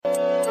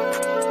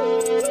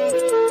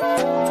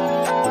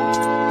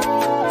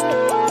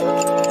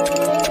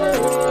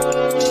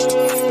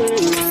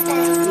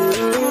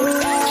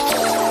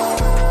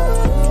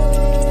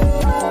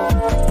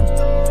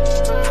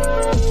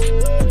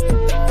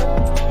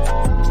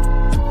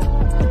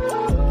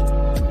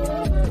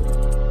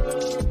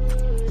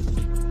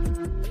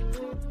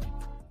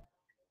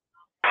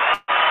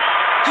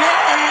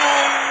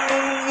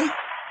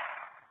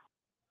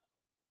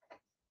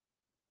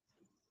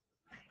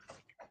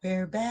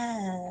We're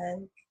back.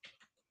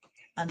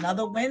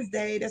 Another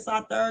Wednesday. That's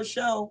our third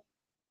show.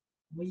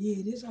 Well, yeah,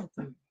 it is our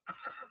third.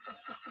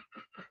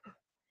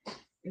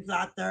 It's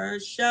our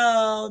third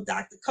show.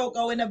 Dr.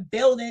 Coco in the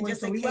building, Wait, just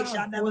so in we will case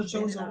y'all have never four been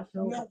shows in our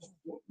we show.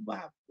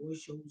 have four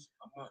shows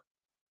a month.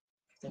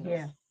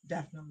 Yeah,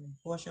 definitely.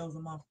 4 shows a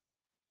month.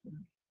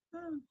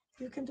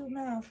 You can do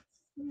math.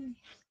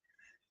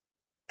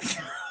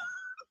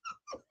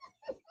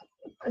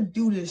 I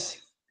do this.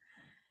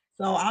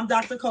 So I'm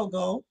Dr.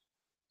 Coco.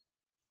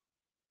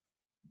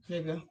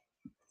 Figure.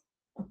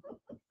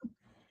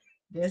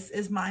 This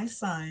is my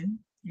son.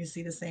 You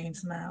see the same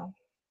smile.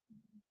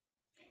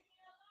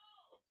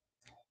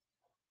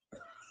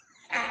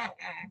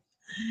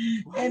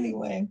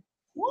 Anyway,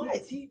 What?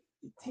 It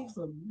takes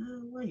a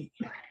long way.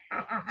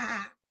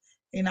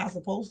 they're not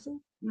supposed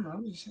to. No,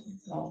 I'm just saying.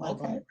 Oh,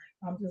 okay.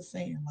 I'm just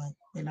saying, like,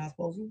 they're not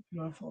supposed to.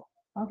 My fault.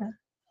 Okay.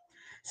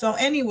 So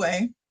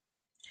anyway,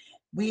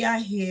 we are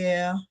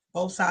here,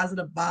 both sides of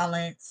the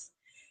balance.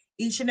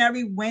 Each and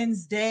every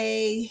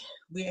Wednesday,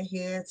 we're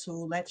here to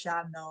let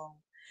y'all know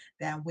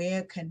that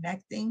we're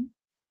connecting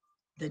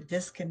the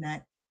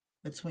disconnect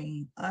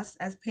between us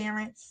as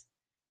parents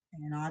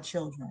and our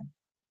children,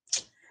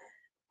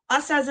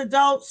 us as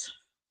adults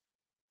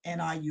and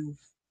our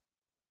youth.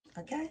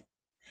 Okay.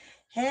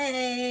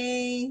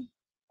 Hey,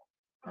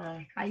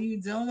 how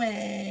you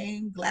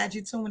doing? Glad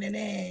you're tuning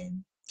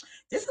in.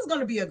 This is going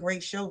to be a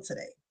great show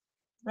today,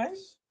 right?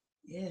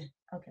 Yeah.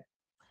 Okay.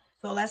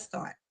 So let's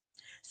start.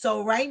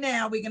 So right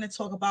now we're going to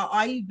talk about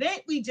our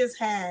event we just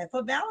had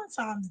for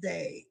Valentine's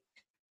Day.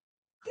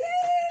 Yay!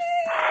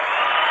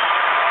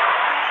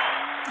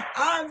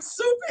 I'm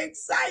super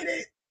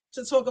excited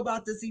to talk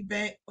about this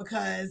event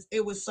because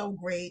it was so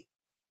great.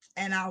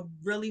 And I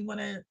really want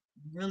to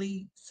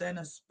really send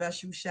a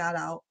special shout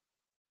out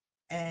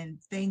and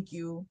thank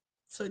you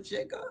to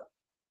Jigga.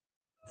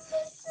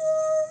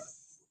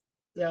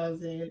 Yeah, I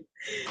was it.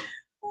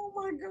 Oh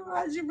my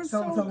God, you were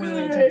So so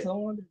good.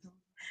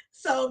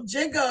 So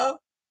Jigga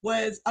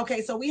was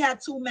okay. So we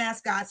have 2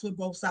 mascots with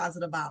both sides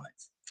of the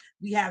balance.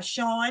 We have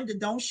Sean, the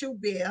Don't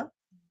Shoot Bear.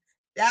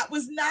 That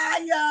was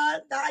Naya.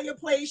 Naya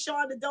played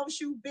Sean, the Don't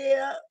Shoot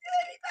Bear.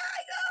 Hey,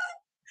 Naya.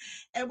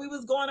 And we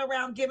was going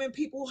around giving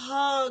people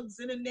hugs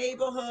in the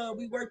neighborhood.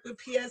 We worked with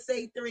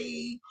PSA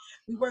 3.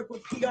 We worked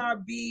with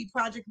PRB,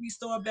 Project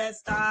Restore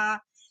Bed-Stuy.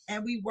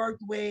 And we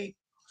worked with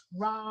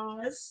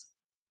Roz,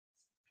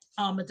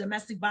 a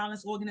domestic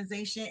violence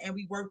organization. And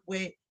we worked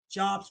with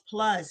Jobs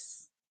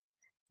Plus.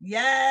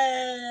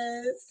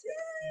 Yes.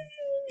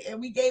 Yay.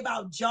 And we gave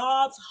out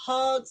jobs,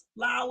 hugs,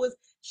 flowers.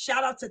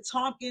 Shout out to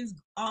Tompkins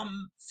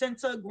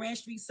Center, Grand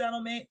Street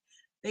Settlement.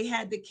 They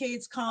had the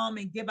kids come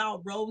and give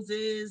out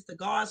roses. The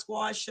guard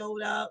squad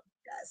showed up.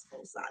 That's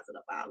both sides of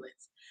the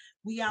balance.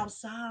 We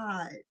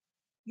outside.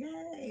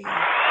 Yay.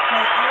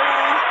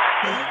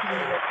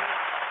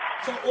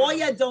 So all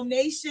your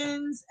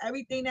donations,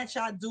 everything that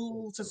y'all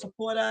do to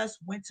support us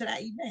went to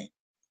that event.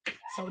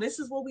 So this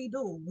is what we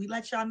do. We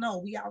let y'all know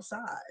we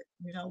outside.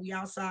 You know, we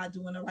outside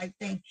doing the right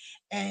thing.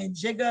 And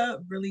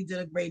Jigga really did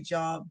a great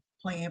job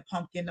playing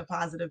Pumpkin, the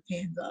positive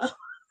panda.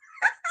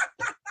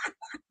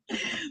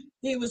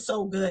 He was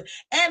so good.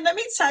 And let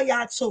me tell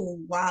y'all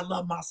too why I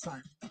love my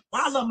son.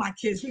 Why I love my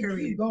kids,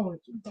 period. Keep going.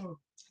 Keep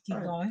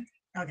going.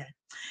 Okay.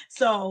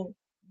 So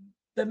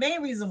the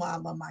main reason why I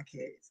love my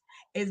kids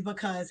is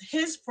because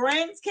his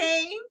friends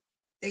came,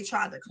 they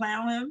tried to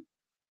clown him,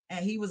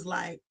 and he was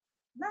like,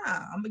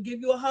 nah, I'm gonna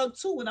give you a hug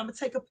too, and I'm gonna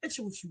take a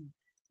picture with you.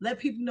 Let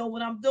people know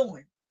what I'm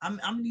doing. I'm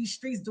in these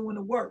streets doing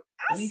the work.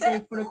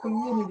 Anything for the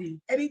community.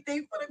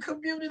 Anything for the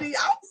community.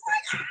 I was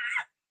like,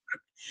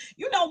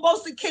 you know,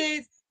 most of the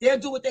kids, they'll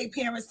do what their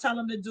parents tell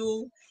them to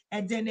do,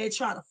 and then they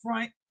try to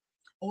front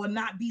or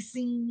not be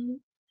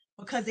seen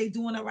because they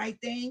doing the right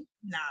thing.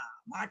 Nah,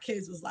 my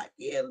kids was like,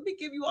 yeah, let me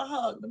give you a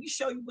hug. Let me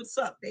show you what's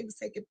up. They was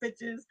taking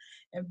pictures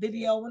and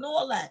video and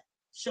all that,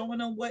 showing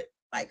them what,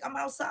 like, I'm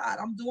outside.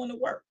 I'm doing the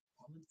work.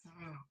 All the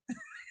time.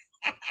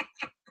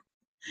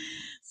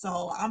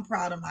 So I'm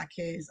proud of my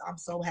kids. I'm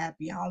so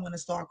happy. I don't want to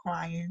start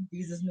crying.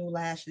 These is new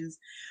lashes.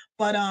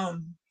 But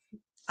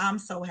I'm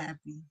so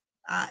happy.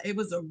 It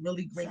was a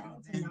really great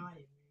event.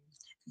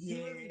 Yeah.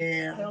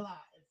 If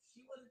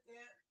she wasn't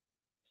there,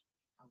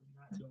 I was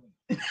not doing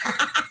it.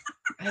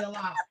 I ain't gonna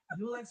lie. If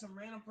you were like some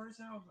random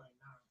person, I was like,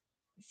 nah.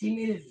 She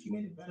made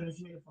it better.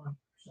 She made it fun.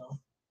 So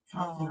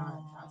shout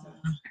out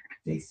to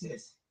big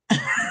sis.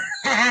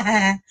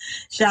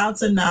 Shout out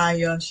to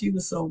Naya. She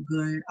was so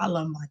good. I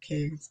love my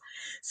kids.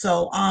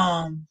 So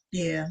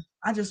yeah,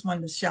 I just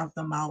wanted to shout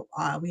them out.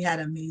 We had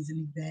an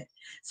amazing event.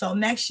 So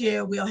next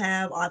year we'll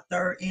have our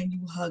 3rd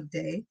annual hug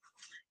day.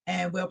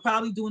 And we'll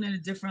probably do it in a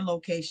different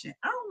location.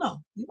 I don't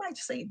know. We might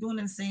say doing it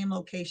in the same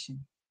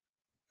location.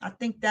 I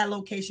think that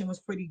location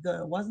was pretty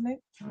good, wasn't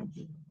it?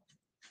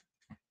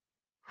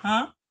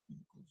 Huh?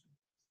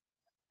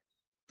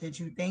 Did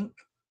you think?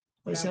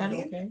 Wait, say that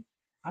again? Okay.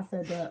 I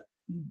said the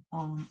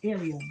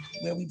area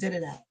where we did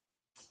it at.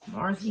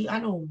 Marcy, I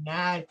know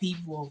mad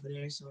people over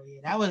there, so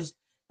yeah, that was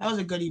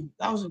a good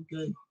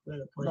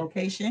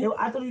location.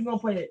 I thought he was gonna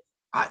put it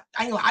I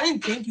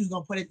didn't think you was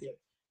gonna put it there.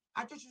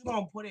 I thought you was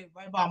gonna put it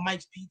right about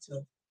Mike's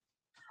Pizza.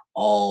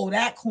 Oh,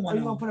 that Or corner.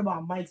 you gonna put it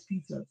about Mike's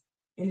Pizza.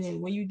 And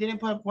then when you didn't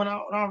put when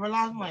I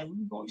realized, I'm like, where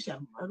you going? You said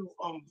Myrtle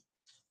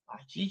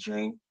G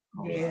Train.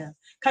 Yeah,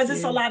 because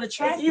it's a lot of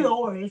traffic. It's either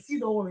or. It's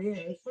either or. Yeah,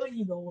 it's really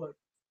either or.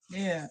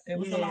 Yeah, it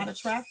was a lot of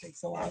traffic,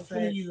 so I said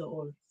really either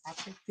or. I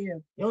picked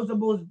there. Those are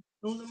the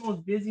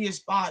most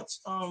busiest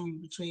spots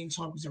between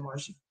Tompkins and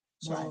Marcy.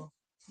 So Right.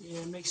 yeah,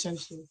 it makes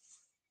sense too.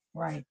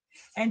 Right.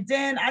 And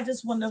then I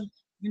just want to,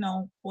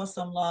 pour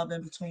some love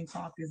in between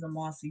Tompkins and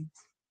Marcy.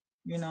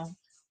 I'm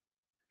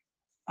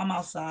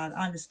outside.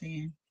 I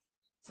understand.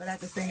 But at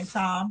the same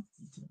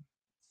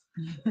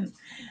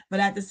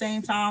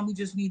time, we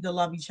just need to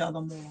love each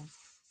other more.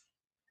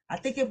 I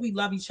think if we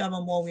love each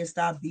other more, we'll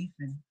stop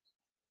beefing.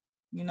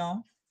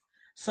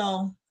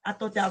 So I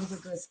thought that was a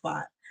good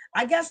spot.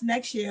 I guess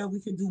next year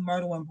we could do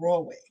Myrtle and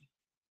Broadway.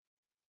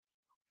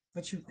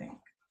 What you think?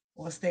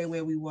 Or stay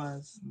where we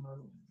was?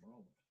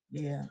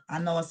 Yeah, I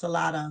know it's a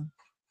lot of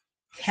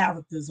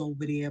characters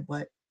over there,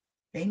 but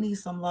they need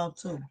some love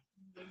too.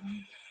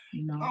 I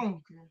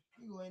don't care.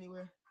 You go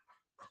anywhere.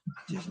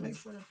 Just make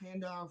sure the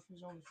panda outfit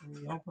is on for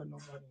me. Don't put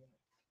nobody in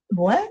it.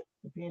 What?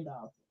 The panda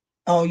outfit.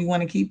 Oh, you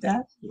want to keep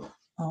that? Yeah.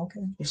 Oh,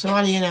 okay. If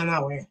somebody in there, I'm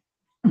not wearing.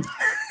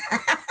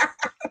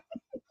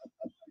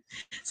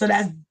 So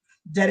that's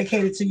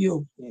dedicated to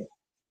you. Yeah.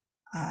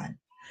 All right.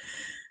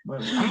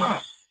 But I'm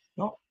not.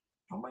 No,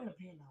 I'm wearing a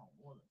panda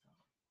all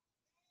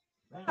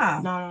the time.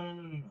 How?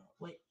 No.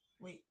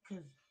 Wait,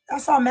 cause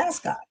that's our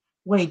mascot.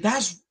 Wait,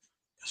 that's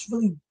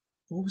really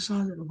both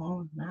sides of the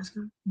ball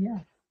mascot? Yeah.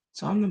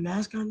 So I'm the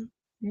mascot now?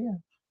 Yeah.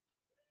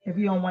 If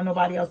you don't want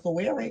nobody else to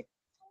wear it.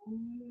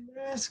 I'm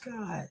the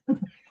mascot.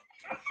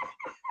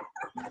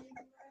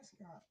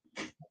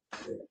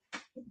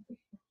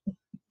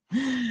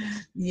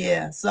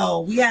 Yeah,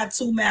 so we have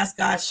two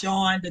mascots,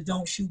 Sean, the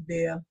Don't Shoot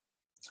Bear,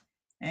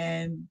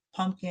 and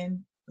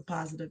Pumpkin, the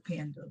Positive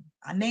Panda.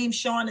 I named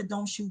Sean the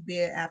Don't Shoot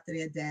Bear after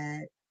their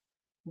dad,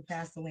 who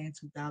passed away in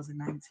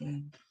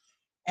 2019.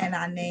 And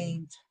I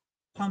named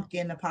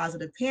Pumpkin the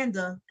Positive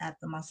Panda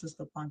after my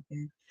sister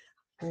Pumpkin,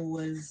 who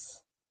was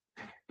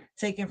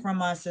taken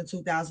from us in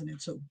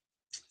 2002.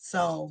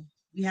 So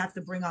we have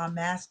to bring our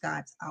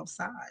mascots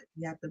outside.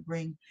 We have to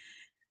bring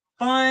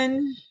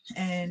fun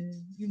and,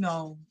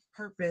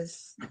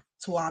 purpose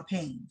to our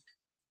pain.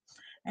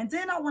 And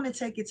then I want to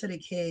take it to the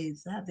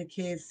kids, have the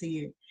kids see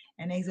it.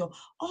 And they go,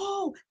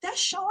 oh, that's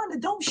Sean the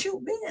Don't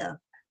Shoot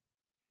Bear.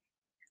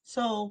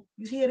 So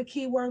you hear the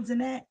key words in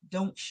that?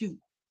 Don't shoot.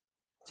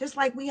 Just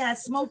like we had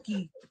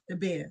Smokey the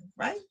Bear,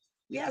 right?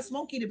 We had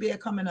Smokey the Bear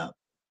coming up.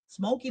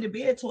 Smokey the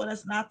Bear taught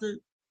us not to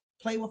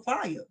play with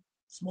fire.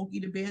 Smokey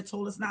the Bear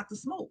told us not to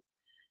smoke.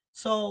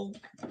 So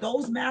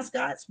those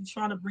mascots, we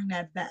try to bring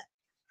that back.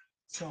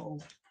 So,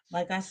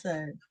 like I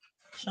said,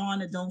 Sean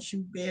the Don't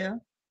Shoot Bear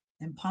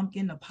and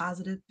Pumpkin the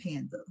Positive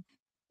Panda.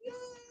 Yay!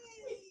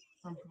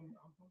 I'm Pumpkin.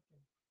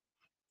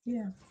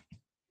 Yeah.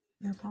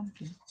 Yeah,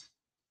 Pumpkin.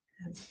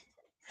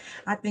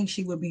 I think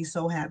she would be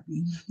so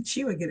happy.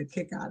 She would get a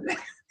kick out of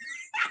that.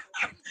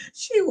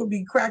 She would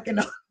be cracking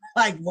up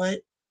like,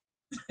 what?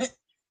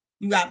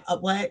 You got a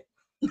what?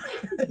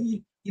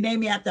 You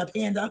named me after a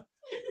panda?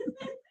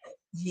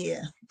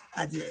 Yeah,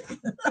 I did.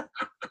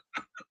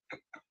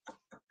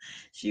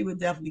 She would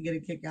definitely get a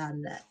kick out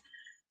of that.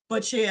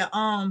 But yeah,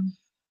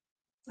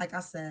 like I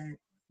said,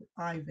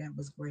 our event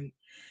was great.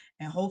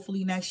 And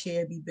hopefully next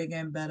year be bigger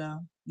and better.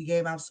 We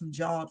gave out some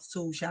jobs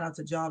too. Shout out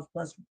to Jobs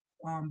Plus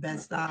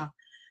Bed-Stuy.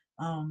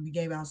 We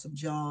gave out some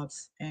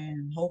jobs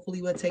and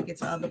hopefully we'll take it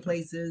to other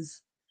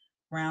places,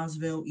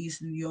 Brownsville,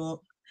 East New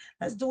York.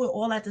 Let's do it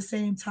all at the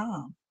same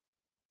time.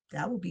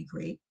 That would be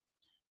great.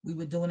 We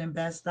were doing it in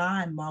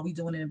Bed-Stuy, and while we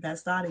doing it in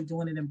Bed-Stuy, they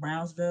doing it in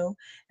Brownsville.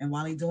 And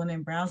while they doing it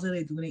in Brownsville,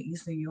 they doing it in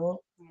East New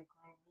York.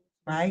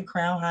 Right?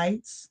 Crown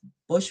Heights,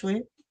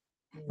 Bushwick.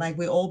 Like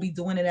we all be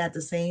doing it at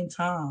the same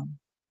time.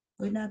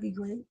 Wouldn't that be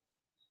great?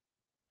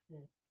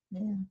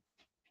 Yeah.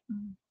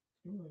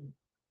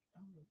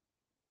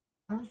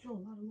 I show a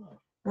lot of love.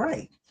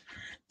 Right.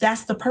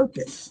 That's the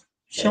purpose.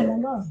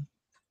 Showing love.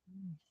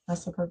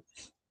 That's the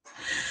purpose.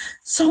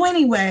 So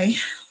anyway,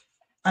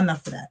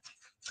 enough of that.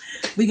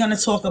 We're going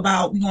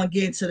to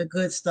get into the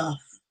good stuff.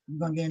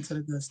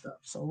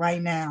 So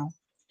right now,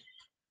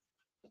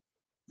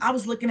 I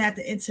was looking at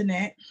the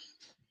internet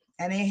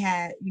and they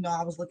had,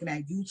 I was looking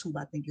at YouTube,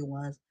 I think it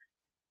was,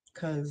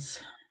 because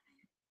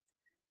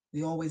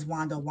we always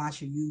wind up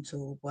watching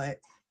YouTube, but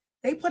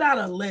they put out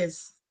a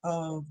list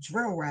of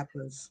drill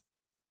rappers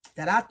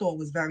that I thought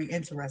was very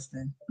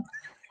interesting.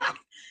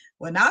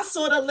 When I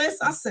saw the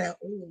list, I said,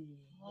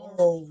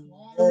 whoa.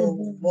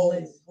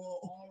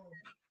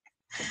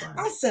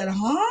 I said,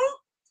 huh?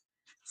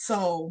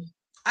 So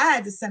I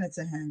had to send it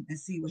to him and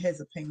see what his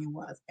opinion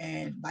was.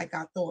 And like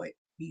I thought,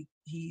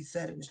 he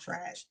said it was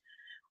trash.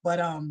 But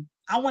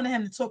I wanted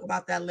him to talk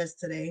about that list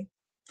today.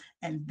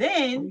 And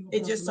then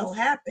it just so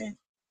happened.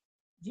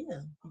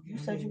 Yeah. You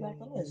said you got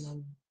the list.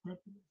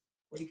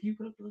 Wait, can you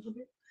put up the list a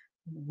bit?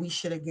 We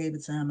should have gave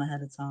it to him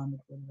ahead of time to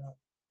put it up.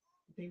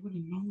 They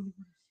wouldn't know.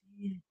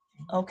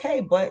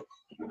 Okay, but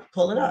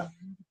pull it up.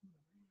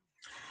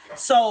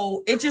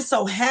 So it just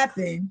so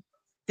happened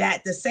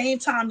that the same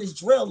time this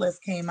drill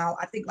list came out,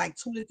 I think like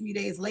 2 to 3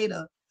 days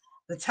later,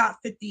 the top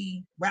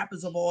 50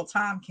 rappers of all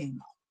time came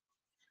out.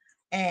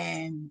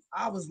 And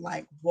I was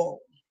like, whoa.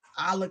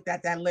 I looked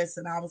at that list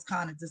and I was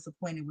kind of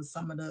disappointed with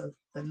some of the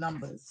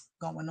numbers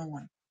going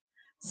on.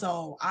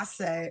 So I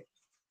said,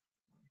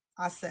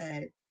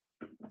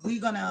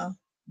 we're gonna,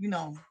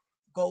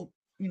 go,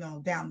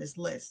 down this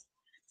list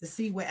to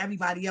see what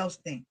everybody else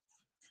think.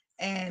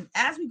 And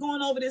as we're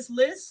going over this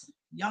list,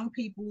 young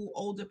people,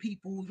 older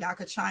people, y'all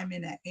could chime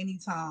in at any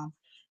time.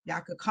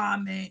 Y'all could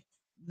comment.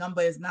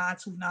 Number is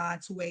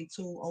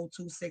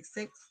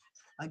 929-282-0266.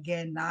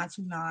 Again,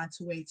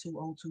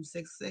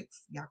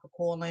 929-282-0266. Y'all could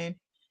call in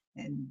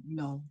and,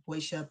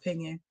 voice your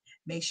opinion.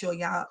 Make sure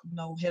y'all,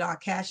 hit our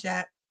Cash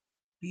App,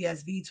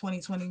 BSV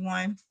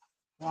 2021,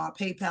 or our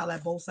PayPal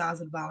at both sides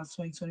of the balance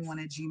 2021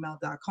 at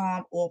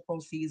gmail.com. All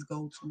proceeds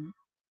go to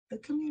the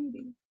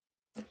community.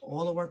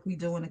 All the work we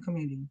do in the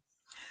community.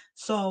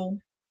 So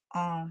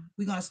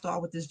we're gonna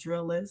start with this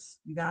drill list.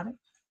 You got it?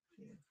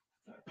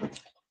 Yeah.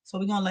 So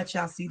we're gonna let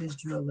y'all see this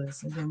drill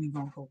list and then we're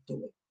gonna go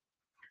through it.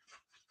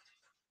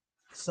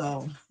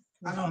 So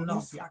I don't know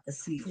if y'all can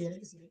see. Yeah,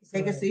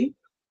 they can see.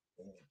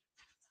 Yeah.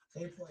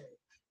 They play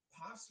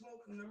Pop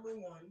Smoke number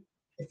 1,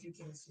 if you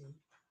can see.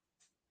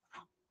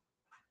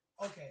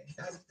 Okay,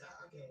 that's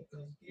okay,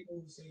 because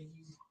people say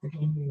he's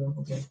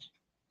okay.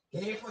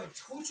 Then they play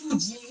 22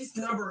 G's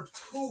number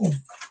 2.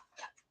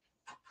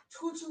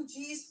 22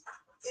 G's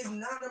is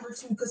not number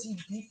 2 because he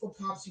beat for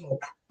Pop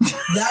Smoke.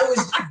 That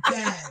was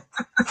bad.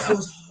 That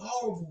was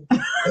horrible.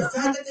 The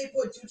fact that they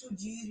put 22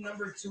 G's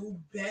number 2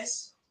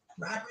 best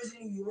rappers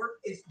in New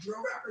York is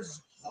drill rappers is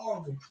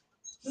horrible.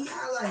 He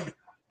had like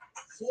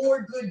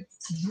 4 good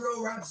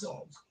drill rap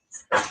songs.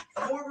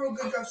 4 real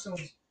good rap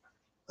songs.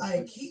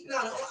 Like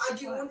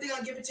one thing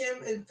I give it to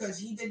him is because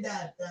he did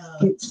that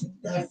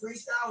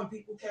freestyle and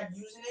people kept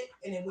using it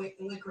and it went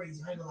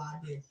crazy. I ain't gonna lie,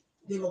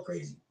 they go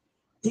crazy.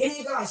 Then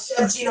he got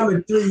Chef G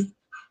number 3.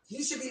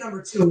 He should be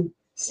number 2.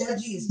 Chef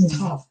G is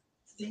tough.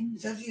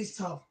 Chef G is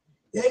tough.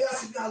 Then he got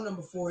CPI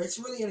number 4. It's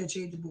really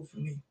interchangeable for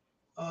me.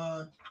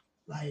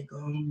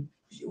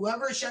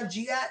 Whoever Chef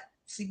G at,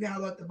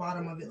 CPI at the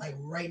bottom of it, like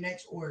right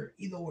next or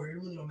either or. It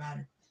really don't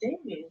matter. Then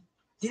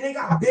they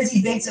got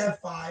Busy Banks at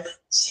 5.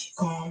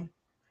 Calm.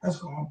 That's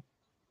calm.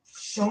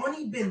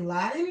 Shawnee Bin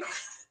Laden. You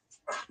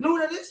know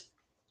what that is?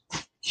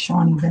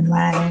 Shawnee Bin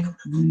Laden.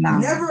 No.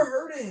 Never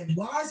heard of him.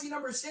 Why is he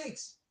number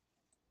 6?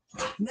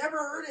 Never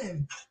heard of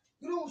him.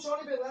 You know who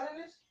Shawnee Bin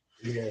Laden is?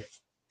 Yeah.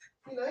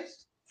 He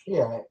nice?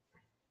 Yeah.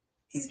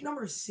 He's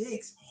number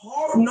 6.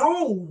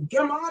 No,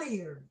 get him out of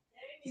here.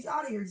 He's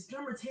out of here. He's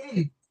number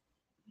 10.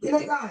 Then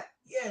I got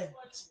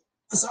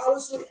So I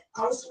was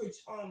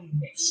switch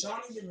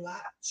Shawnee Bin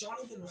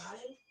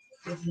Laden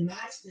with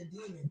Max the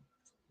Demon.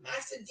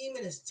 Max the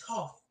Demon is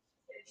tough.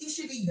 He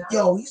should be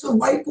he's a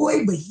white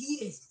boy, but he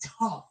is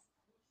tough.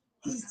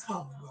 He's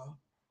tough, bro.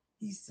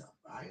 He's tough.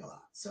 I ain't gonna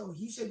lie. So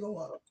he should go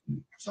up.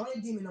 Shawnee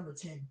the Demon number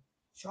 10.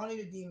 Shawnee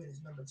the Demon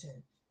is number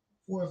 10.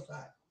 4 or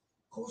 5.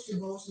 Coast to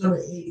Ghost number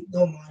 8.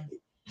 Don't mind it.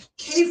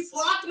 K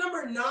Flock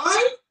number 9?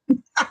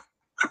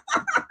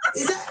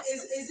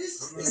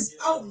 Is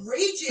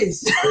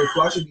outrageous. K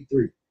Flock should be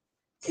 3.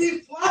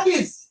 K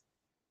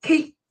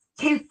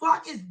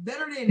Flock is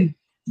better than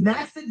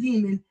Max the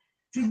Demon.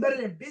 He's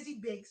better than Busy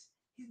Banks.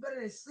 He's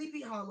better than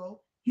Sleepy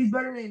Hollow. He's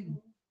better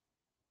than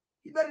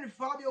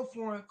Fabio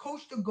Foreign,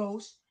 Coach the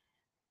Ghost.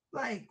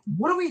 Like,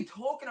 what are we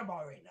talking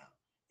about right now?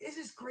 This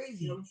is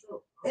crazy. Yeah,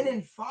 sure. And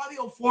then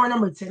Fabio Foreign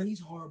number 10, he's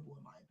horrible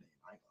in my opinion.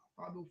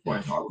 Fabio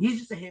Foreign's horrible. He's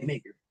just a hit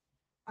maker.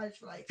 I just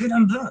feel like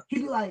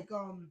he'd be like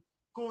going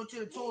to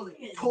the toilet.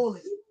 You know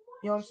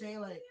what I'm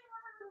saying? Like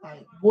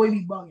boy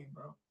be bugging,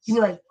 bro. He'd be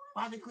like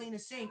about to clean the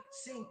sink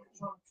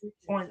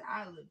on his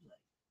eyelids.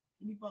 Like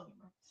he be bugging,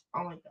 bro. I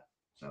don't like that.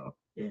 So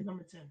yeah,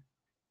 number 10.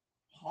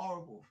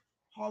 Horrible.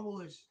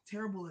 Horrible is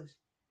terrible is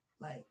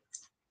like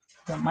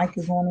the mic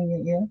is on in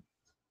your ear.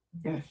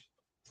 Yes.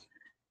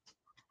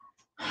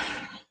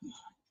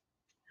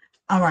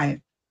 All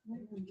right.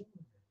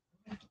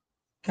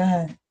 Go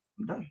ahead.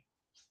 I'm done.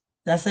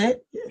 That's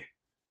it? Yeah.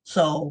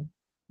 So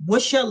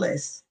what's your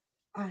list?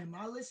 All right,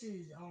 my list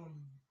is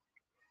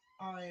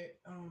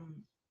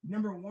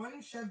number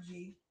 1, Chef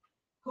G.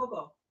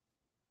 Coco.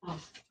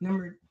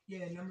 Number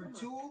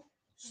 2,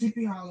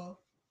 Sleepy Hollow.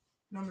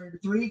 Number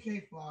 3, K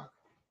Flock.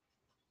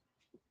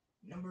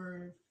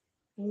 Number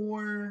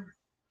 4,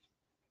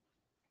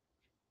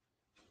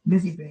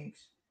 Busy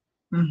Banks.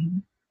 Mm-hmm.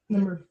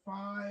 Number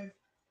 5,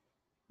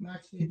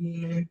 Max the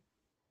Demon.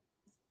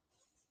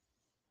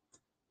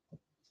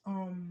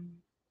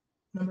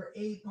 Number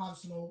 8, Pop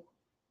Smoke.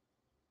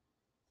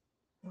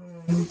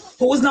 Who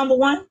was number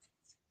 1?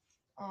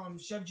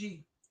 Chef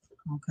G.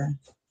 Okay.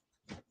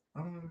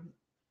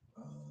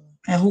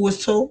 And who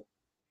was 2?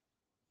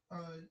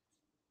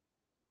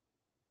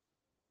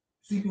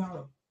 Sleepy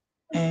Hollow.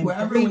 And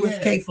 3 was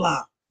K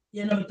Flock.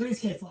 Yeah, number 3 is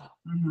K Flop.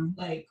 Mm-hmm.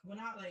 Like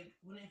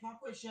if I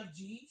put Chef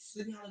G,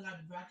 Sleepy Hollow got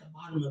at the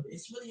bottom of it.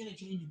 It's really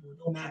interchangeable. It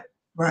don't matter.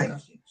 Right.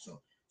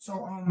 So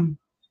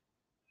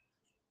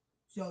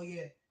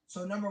yeah.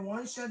 So number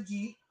 1, Chef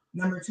G.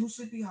 Number 2,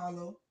 Sleepy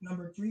Hollow.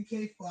 Number 3,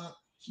 K Flop.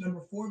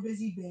 Number 4,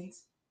 Busy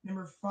Banks.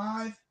 Number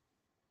 5.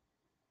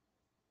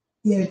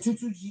 Yeah,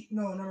 22G.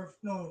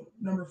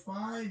 Number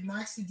 5,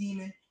 Max the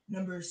Demon.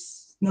 Number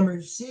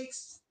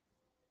 6.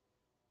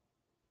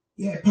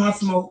 Yeah, Pop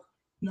Smoke.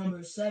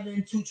 Number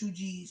 7,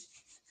 22Gs.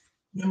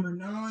 Number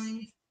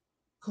 9,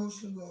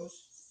 Coach the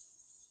Ghost.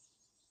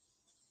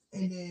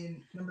 And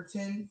then number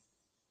 10,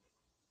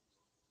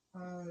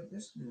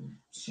 this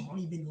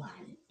Shawnee Bin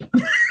Laden.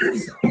 Who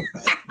is that?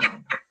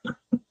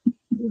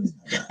 Who is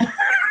that?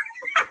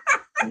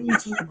 What are you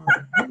talking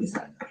about? Who is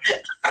that?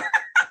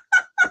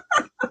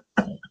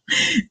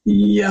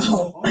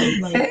 Yo.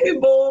 Like, hey,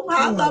 boo.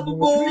 How's up,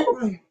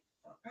 boo?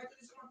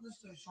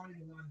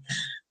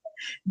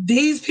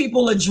 These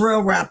people are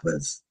drill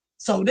rappers.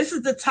 So this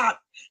is the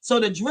top. So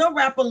the drill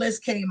rapper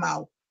list came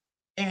out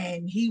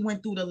and he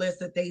went through the list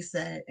that they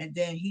said, and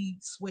then he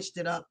switched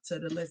it up to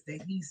the list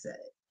that he said.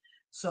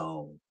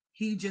 So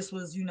he just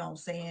was,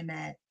 saying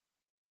that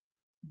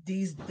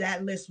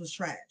that list was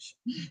trash.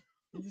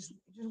 It just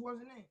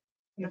wasn't it.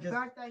 And the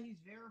fact that he's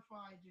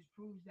verified just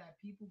proves that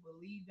people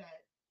believe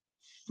that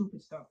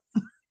stupid stuff.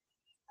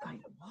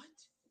 Like what?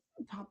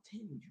 Top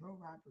 10 drill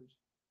rappers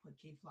put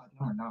K Flock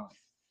number 9.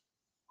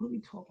 What are we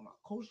talking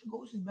about? Coach the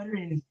Ghost is better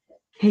than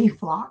K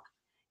Flock.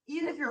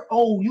 Even if you're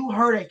old, you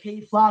heard a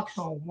K Flock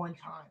song one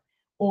time,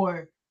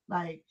 or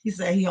like he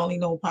said he only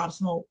know Pop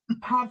Smoke.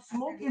 Pop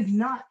Smoke is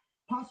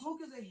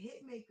a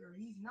hit maker.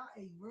 He's not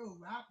a real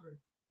rapper.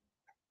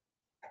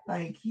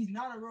 Like he's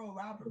not a real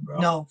rapper, bro.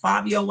 No,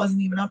 Fabio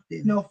wasn't even up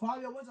there. No,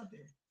 Fabio was up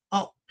there.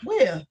 Oh,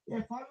 where?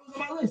 Yeah, Fabio was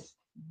on my list.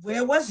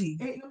 Where was he?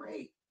 Number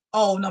 8.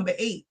 Oh, number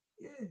 8.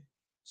 Yeah.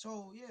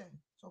 So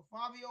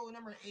Fabio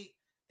number 8.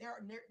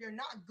 They're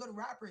not good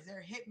rappers.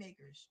 They're hit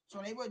makers.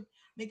 So they would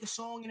make a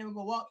song and it would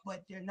go up,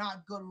 but they're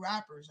not good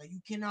rappers. Like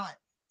you cannot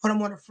put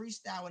them on a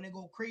freestyle and they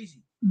go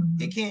crazy. Mm-hmm.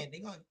 They can't.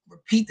 They're gonna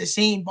repeat the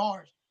same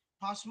bars.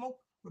 Pop Smoke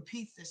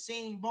repeats the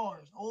same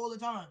bars all the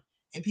time,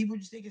 and people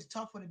just think it's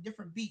tough with a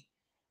different beat.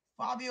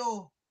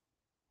 Fabio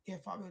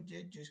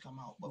did just come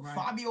out, but right.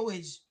 Fabio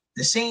is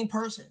the same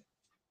person.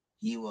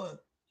 I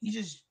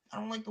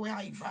don't like the way how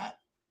he rap.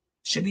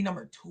 Should be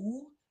number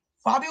 2.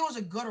 Fabio is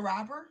a good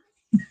rapper.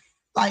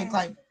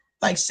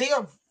 Like say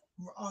a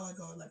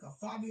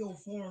Fabio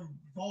form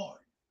bar,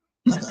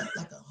 like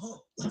a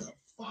hook, like a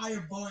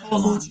fire bar.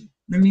 Hold on.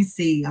 Let me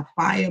see a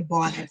fire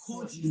bar that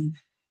caught you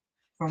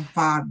from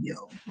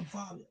Fabio.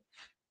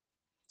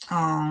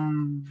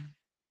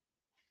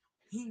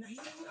 He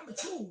number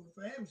 2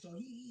 for him, so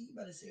he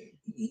better say it.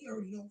 He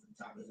already know from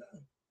the top of his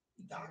head.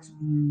 He got to.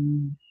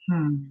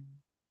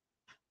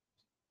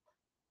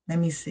 Let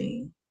me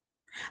see.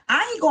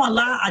 I ain't gonna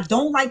lie, I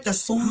don't like the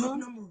song.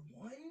 Number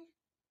 1.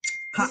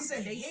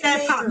 They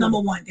said Pop number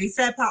 1. They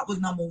said Pop was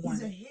number 1.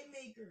 He's a hit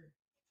maker.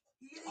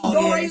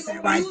 They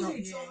said right.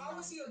 So how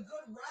was he a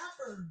good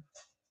rapper?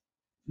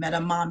 Met a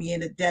mommy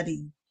in a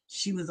Debbie.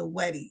 She was a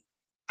Weddy.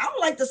 I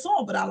don't like the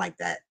song, but I like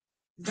that.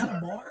 Is that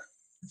a bar?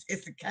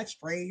 It's a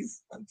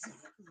catchphrase.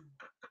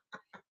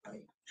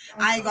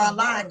 I ain't gonna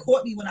lie, it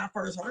caught me when I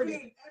first heard it.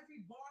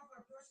 Every bar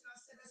for a person I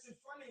said that's in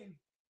front of him.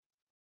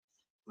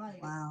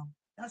 Like, wow,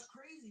 that's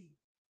crazy.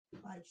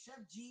 Like,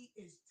 Chef G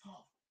is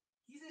tough.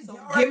 He's so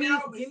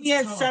give me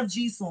a Chef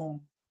G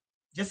song,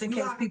 just in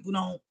case people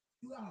don't.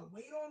 You got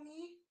Wait on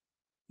Me.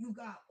 You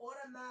got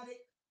Automatic.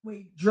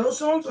 Wait, drill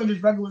songs or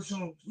just regular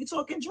songs? We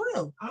talking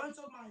drill. I'm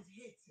talking about his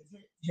hits.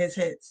 His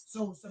hits.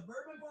 So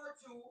Suburban Part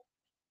 2,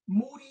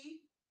 Moody.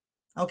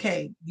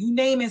 Okay, you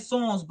naming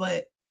songs,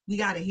 but we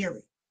gotta hear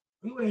it.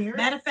 We want to hear it.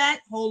 Matter of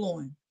fact, hold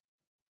on.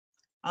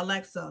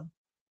 Alexa,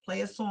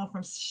 play a song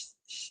from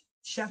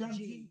Chef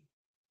G.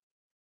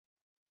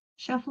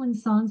 Shuffling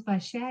songs by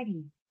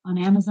Shaggy on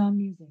Amazon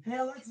Music. Hey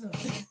Alexa,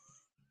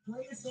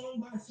 play a song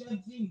by Chef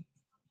G.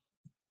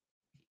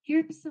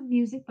 Here's some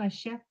music by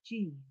Chef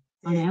G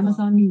on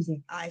Amazon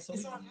Music. All right, so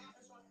it's on.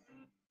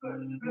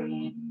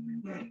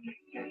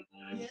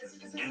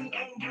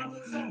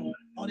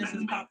 Oh, this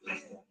is popular.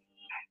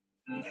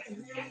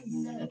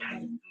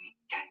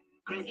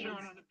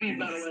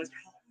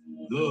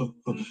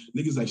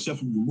 Niggas like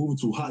Chef, you moving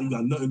too hot. You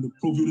got nothing to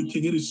prove. You the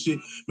king of this shit.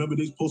 Remember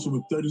they posted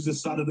with 30s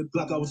inside of the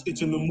Glock. I was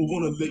itching to move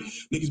on a lick.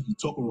 Niggas be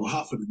talking real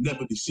hot for the net,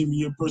 but they see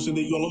me in person,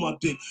 they all on my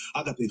dick.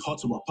 I got their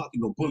hearts in my pocket,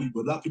 no bully,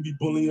 but I can be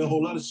bullying a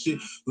whole lot of shit.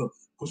 Look,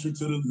 push me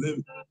to the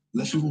limit.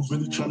 Unless you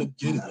really trying to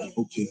get it.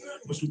 Okay,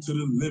 push me to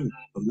the limit.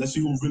 Unless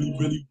you really,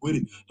 really with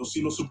it. Don't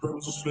see no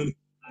Suburbans or spinning.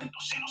 Don't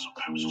see no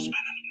Suburbans or spinning.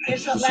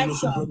 It's Don't see no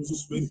Alexa. Suburbans or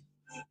spinning.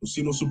 Don't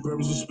see no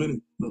Suburbans or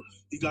spinning. Look,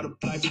 he got a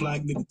black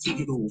flag, nigga, take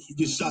it off. You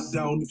get shot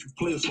down if you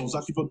play a song.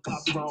 I keep a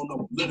cop around, I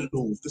will let it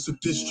off. This a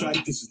diss track,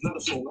 this is not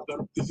a song. I got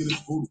him thinking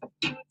it's voodoo.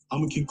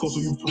 I'm a King Costa,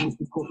 you proof.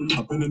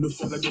 I've been in the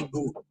field like I'm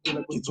doing.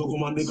 Keep talking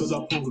my niggas,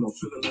 I prove it. I'm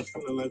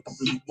feeling like I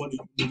really want it.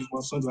 You niggas,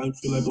 my sons, I ain't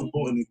feel like I'm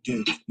born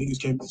again. Niggas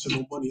can't mention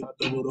no money, I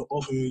double the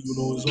offer, and you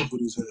know it's up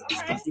with his head.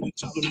 Stop really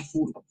chopping me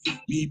food.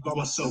 Me by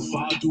myself,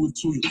 I'll do it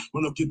to you.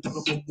 Run up, get down,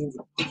 I'm moving.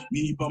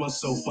 Me by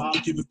myself, I'll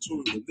give it to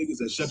you. The niggas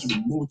that shot you,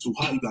 moving too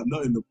high, you got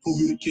nothing to prove.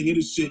 You the king of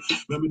this shit.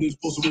 Remember they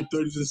posted with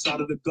 30s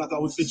inside of the Glock. I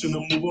was itching to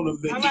move on the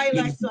leg. All right, Niggas be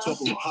Alexa.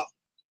 talking hot.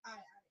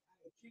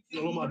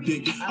 You on my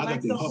dick. I got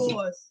Alexa, the hustle.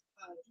 pause.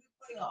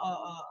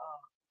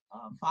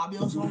 Play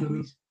Fabio song,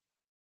 please.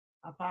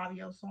 A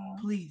Fabio song?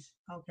 Please.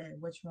 Okay,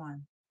 which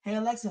one? Hey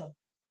Alexa,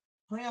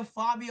 play a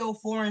Fabio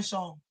foreign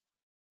song.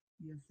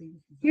 You see?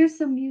 Here's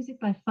some music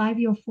by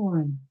Fabio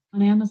Foreign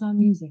on Amazon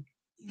Music.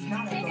 He's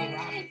not a good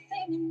rapper.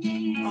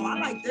 Oh, I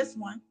like this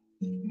one.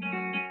 He's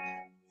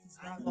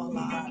not gonna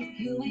lie.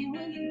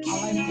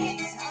 I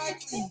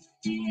like it.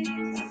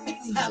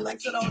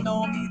 Alexa don't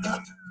know him either.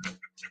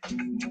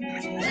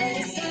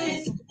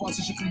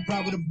 She come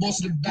proud with a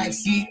boss in the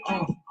backseat.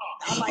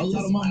 I like A lot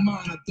this of my one.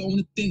 mind, I don't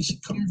wanna think. She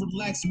come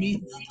relax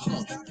me.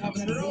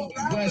 Having a real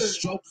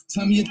breaststroke.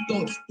 Tell me your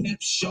thoughts.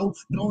 Pimp show.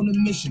 No on the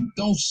mission.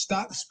 Don't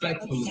stop.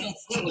 Respectfully.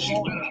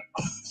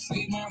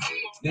 Say my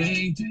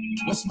name.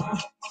 What's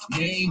my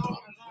name?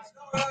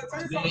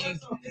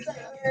 Name.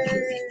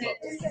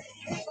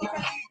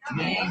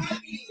 Name.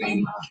 Say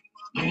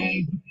my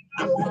name.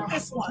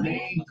 This one. I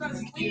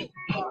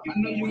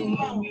know you don't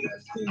love me.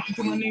 That's cool. You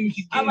say my name and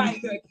she All gave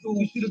right. me that cool.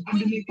 We should have been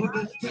the nigga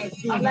with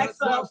tattoo.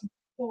 Alexa,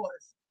 pause.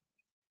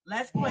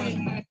 Let's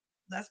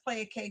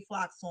play a K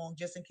Flock song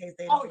just in case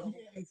they don't know who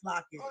K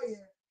Flock is. Oh yeah.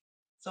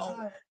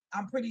 So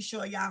I'm pretty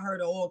sure y'all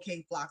heard of all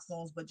K Flock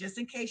songs, but just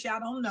in case y'all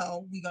don't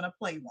know, we're gonna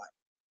play one.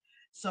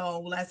 So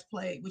let's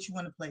play. What you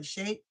want to play?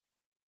 Shake?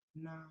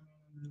 No.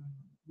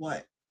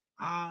 What?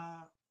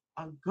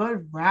 A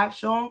good rap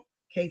song.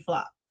 K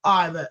Flock. All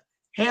right, but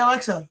hey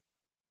Alexa,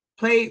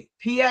 play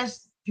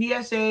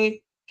PSA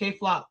K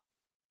Flop.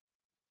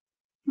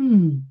 I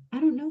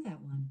don't know that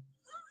one.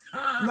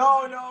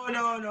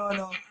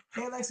 No.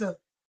 Hey Alexa,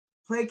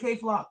 play K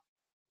Flop.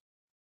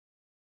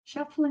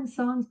 Shuffling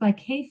songs by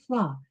K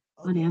Flock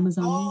on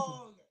Amazon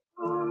Music.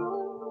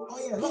 Oh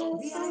yeah, look,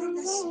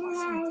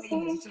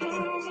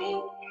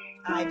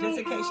 All right, just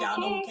in case y'all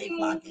know who K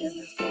Flock is,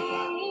 it's K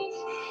Flock.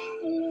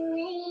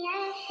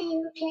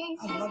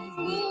 I love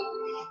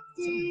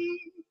this beat.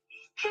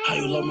 How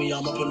you love me,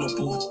 I'm up in the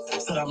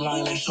booth. Said I'm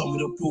lying, they show me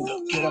the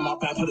proof. Get in my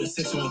back, put a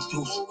 6 in the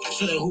deuce.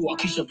 Should they who I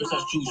keep your bitch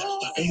as juice.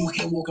 And you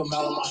can't walk a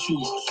mile in my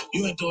shoes.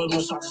 You ain't throwing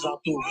no shots as I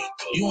do.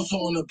 You don't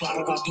throw in the block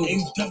like I do.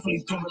 And you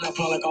definitely throwing that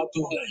block like I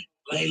do.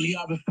 Lately,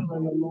 I've been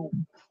feeling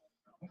alone.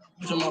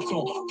 To my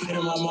phone, pay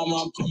to my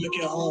mama, I'm coming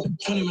get home.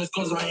 20 minutes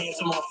cause I ain't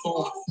to my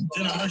phone.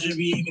 Then I heard you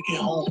be able to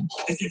get home.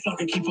 They say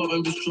fucking keep up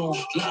and be strong.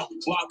 Nah,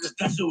 why? Cause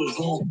that shit was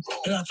wrong.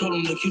 And I told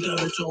them to keep that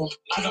bitch on.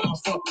 I got my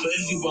fuck, but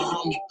is you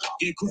behind me?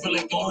 Get cool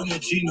like Martin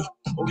and Gina.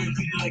 Or get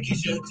greedy like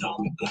Keisha and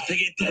Tommy. They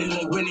get daddy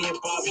like Winnie and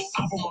Bobby.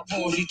 I put my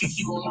phone, she thinks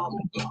she gon' rob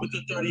me. With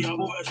the 30, I'm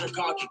over extra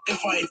cocky.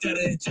 If I ain't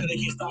dead, then they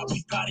can't stop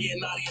me. Gotti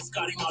and Naughty and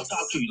Scotty, my top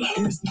three. Like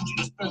this new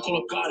just spin call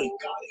up Gotti.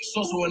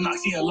 Soso and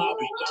Noxie and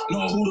Lobby.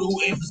 No who the who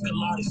ain't for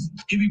Scalatis.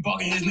 He be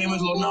barking, his name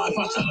is Lil Nah. If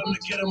I tell him to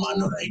get him, I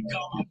know that he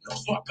got me.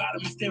 So I got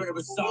him, he stay right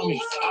beside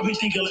me. I be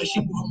thinking like she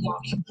won't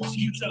walk. She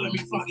keep telling me,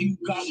 fuck you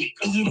got me.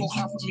 Cause you gon'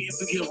 clap for me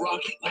if it get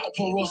rocky. I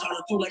pull Rose out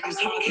of through like it's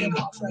hockey. And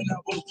box right now,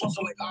 but it's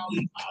closer like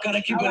Ali.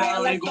 Gotta keep it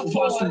out, they go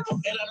bust me.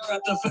 And I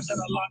got the fence and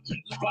I lock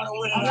me. By the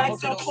way,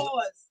 Alexa,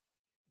 pause.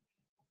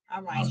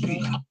 All right, so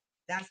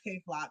that's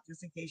K Flock,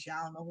 just in case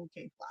y'all don't know who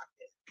K Flock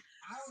is.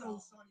 I don't know who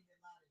Sonny Bin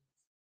Laden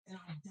is. And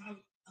I doubt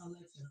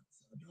Alexa.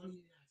 So don't even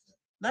ask her.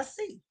 Let's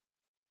see.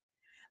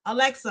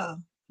 Alexa,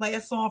 play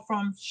a song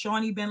from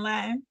Shawnee Bin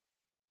Laden.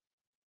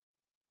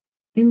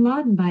 Bin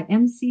Laden by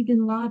MC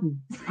Bin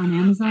Laden on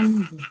Amazon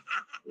Music.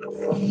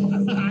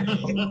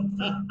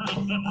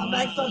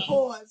 Alexa,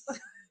 pause.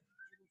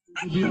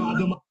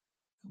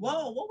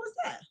 Whoa, what was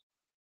that?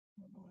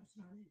 No, that's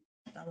not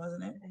it. That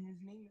wasn't it. And his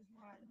name is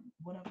not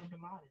whatever Bin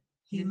Laden.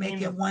 He His make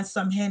name it is- want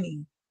some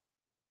Henny.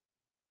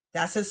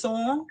 That's his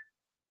song.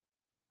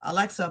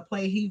 Alexa,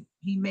 play he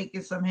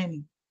making some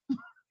Henny.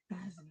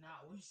 That's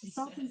not what she said.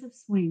 Sultans of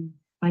Swing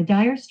by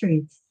Dire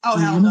Straits Oh, on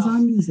hell no.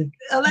 Amazon Music.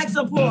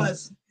 Alexa,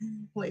 pause.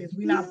 Please,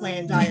 we're not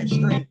playing Dire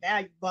Straits. Now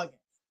you bugging.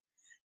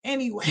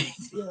 Anyway,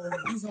 Yeah,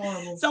 he's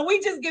horrible. so we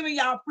just giving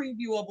y'all a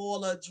preview of all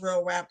the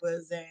drill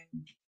rappers and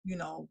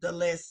the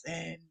list.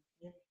 And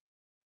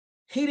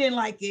he didn't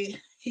like it.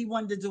 He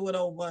wanted to do it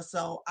over.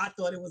 So I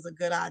thought it was a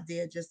good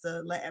idea just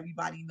to let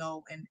everybody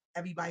know and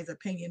everybody's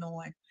opinion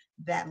on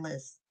that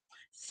list.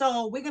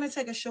 So we're gonna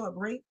take a short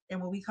break,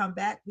 and when we come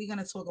back, we're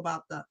gonna talk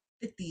about the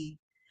 50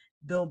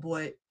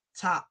 Billboard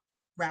top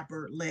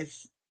rapper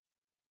list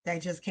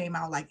that just came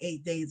out like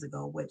 8 days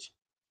ago, which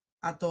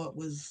I thought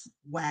was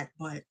whack,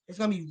 but It's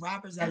gonna be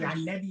rappers that I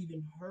never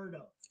even heard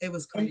of. it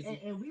was And,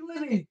 crazy. and we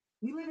live in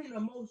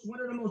one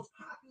of the most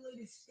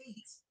populated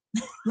states.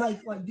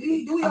 Like do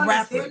you Of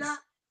rappers. understand that?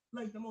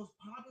 Like the most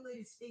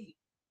populated state.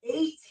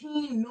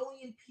 18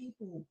 million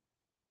people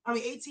I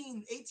mean,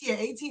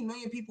 18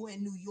 million people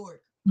in New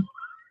York.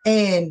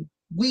 And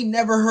we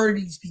never heard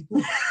of these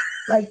people.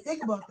 Like,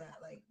 think about that.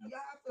 Like,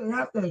 you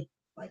have to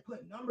like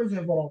put numbers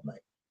involved.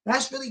 Like,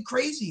 that's really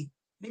crazy.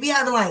 Maybe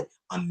having like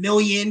 1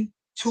 million,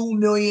 2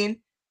 million.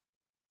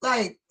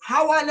 Like,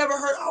 how I never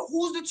heard,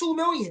 who's the 2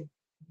 million?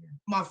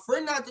 My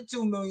friend not the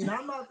 2 million.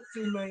 I'm not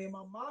the 2 million.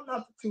 My mom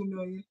not the 2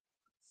 million.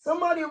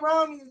 Somebody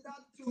around me is not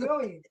the 2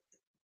 million.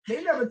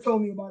 They never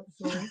told me about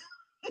the song.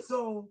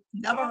 So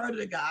never heard of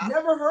the guy.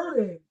 Never heard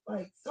of it.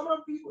 Like, some of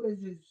the people is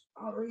just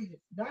outrageous.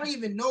 They don't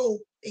even know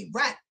they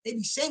rap. They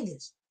be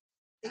singers.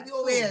 They be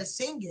over here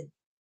singing.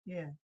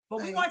 Yeah.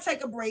 But we're gonna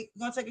take a break.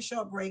 We're gonna take a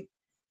short break.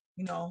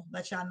 You know,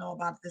 let y'all know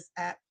about this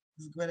app,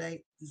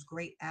 this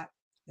great app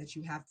that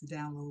you have to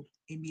download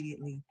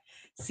immediately.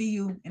 See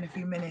you in a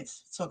few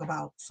minutes to talk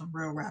about some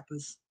real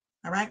rappers.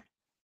 All right.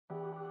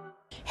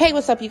 Hey,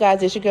 what's up, you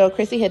guys? It's your girl,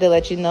 Chrissy, here to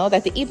let you know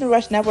that the Evening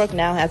Rush Network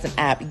now has an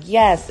app.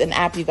 Yes, an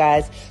app, you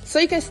guys, so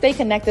you can stay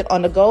connected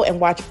on the go and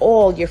watch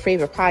all your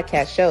favorite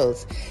podcast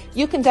shows.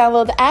 You can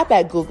download the app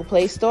at Google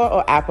Play Store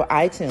or Apple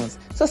iTunes.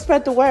 So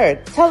spread the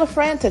word. Tell a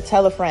friend to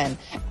tell a friend.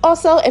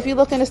 Also, if you're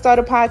looking to start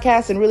a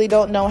podcast and really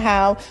don't know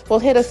how, well,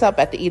 hit us up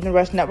at the Evening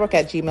Rush Network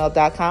at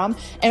gmail.com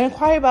and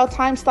inquire about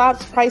time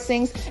slots,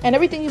 pricings, and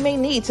everything you may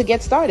need to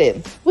get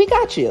started. We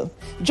got you.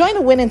 Join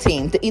the winning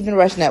team, the Evening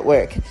Rush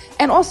Network.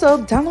 And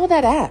also, download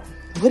that app.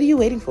 What are you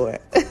waiting for?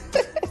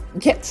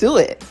 Get to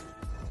it.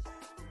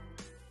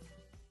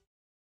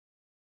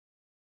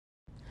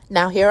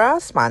 Now, here are our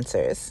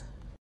sponsors.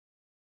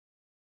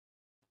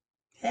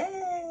 Hey.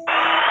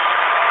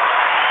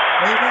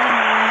 Wait,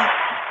 wait.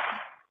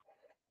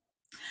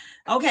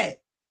 Okay.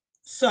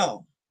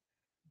 So,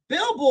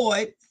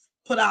 Billboard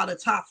put out a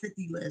top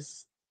 50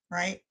 list,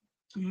 right?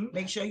 Mm-hmm.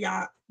 Make sure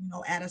y'all,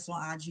 add us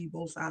on IG,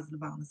 Both Sides of the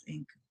Violence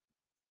Inc.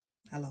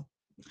 Hello.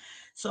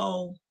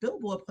 So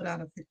Billboard put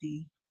out a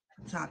 50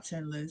 top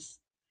 10 list,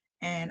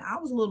 and I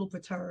was a little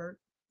perturbed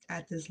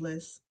at this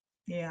list.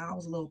 Yeah, I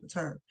was a little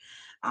perturbed.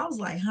 I was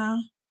like, huh?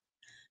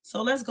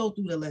 So let's go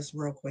through the list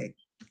real quick.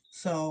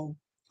 So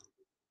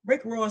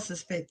Rick Ross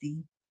is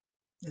 50.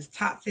 It's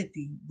top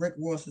 50. Rick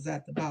Ross is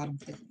at the bottom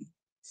 50.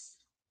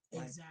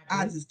 Exactly.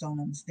 I just don't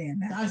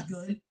understand that. That's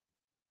good.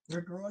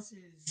 Rick Ross is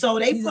he's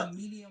a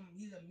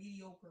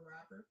mediocre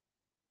rapper.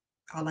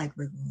 I like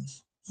Rick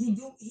Ross.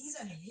 He's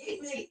a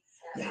hit maker.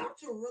 You have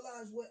to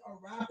realize what a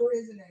rapper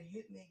is and a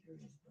hit maker is,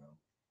 bro.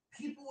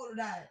 People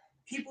that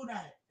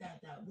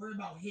worry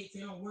about hits, they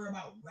don't worry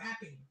about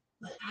rapping,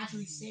 like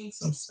actually saying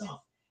some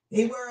stuff.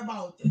 They worry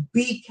about the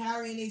beat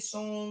carrying a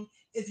song,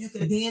 if you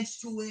could dance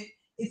to it,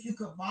 if you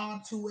could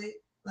vibe to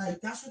it.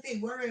 Like, that's what they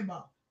worry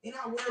about. They're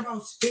not worried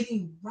about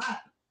spitting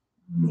rap.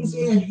 I'm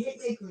saying hit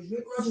makers.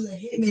 Rick Ross is a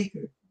hit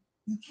maker.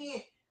 You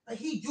can't, like,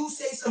 he do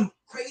say some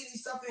crazy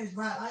stuff in his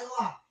rap. I ain't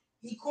lie.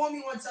 He called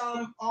me one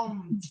time,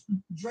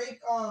 Drake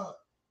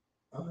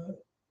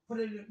put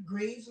it in the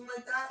grave, something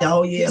like that.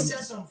 Oh yeah. He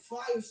said some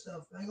fire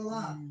stuff, I ain't gonna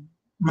lie.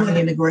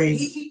 Money in the grave.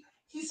 He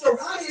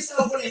surrounded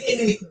himself with a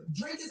hit maker.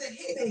 Drake is a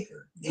hit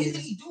maker.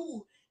 Anything he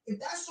do, if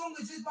that song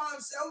was just by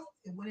himself,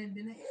 it wouldn't have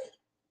been a hit. It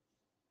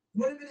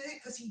wouldn't have been a hit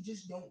because he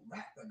just don't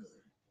rap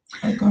regularly.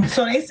 Okay.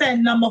 So they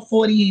said number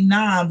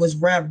 49 was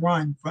Rev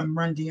Run from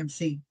Run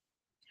DMC.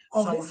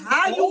 Oh, so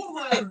how you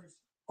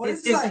put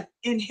it's like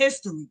in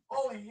history?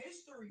 Oh, in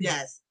history.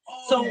 Yes.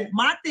 Oh, so okay.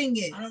 My thing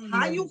is,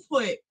 how you this.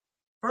 put,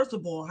 first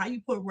of all, how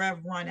you put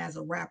Rev Run as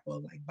a rapper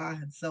like by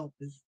himself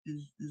is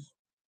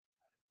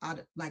I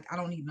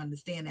don't even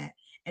understand that.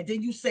 And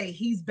then you say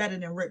he's better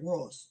than Rick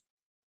Ross.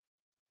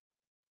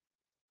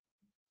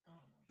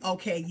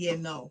 Okay, yeah,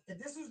 no. I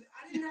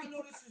did not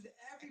know this was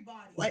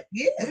everybody. What?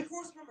 Yeah. Rick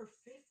Ross number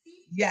 50?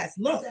 Yes,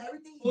 look.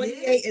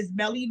 48 is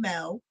Melly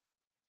Mel.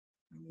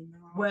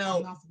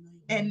 Well,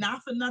 and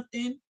not for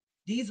nothing,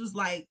 these was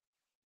like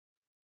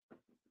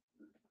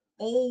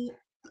old.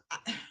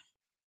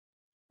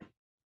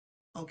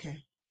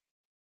 Okay.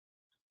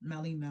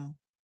 Melly Mel.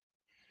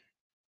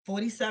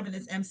 47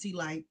 is MC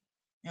Lyte,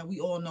 and we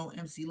all know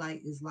MC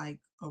Lyte is like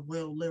a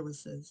real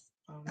lyricist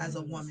as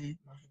a woman.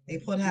 They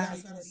put her at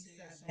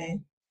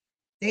 47.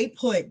 They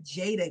put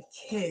Jada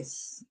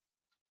Kiss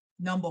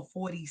number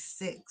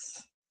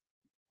 46.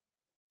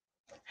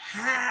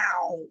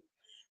 How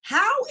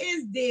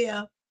is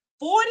there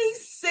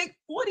 46,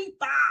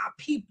 45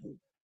 people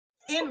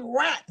in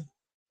rap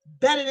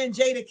better than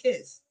Jada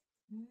Kiss?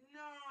 No.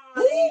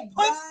 Who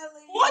puts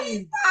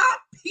 45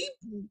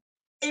 people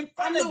in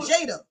front of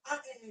Jada?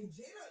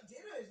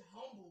 Jada is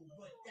humble,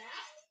 but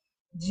that,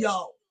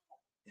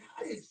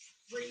 that is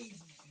crazy.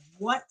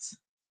 What?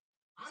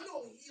 I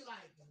know he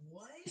like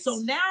what? So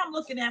now I'm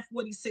looking at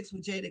 46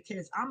 with Jada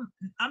Kiss.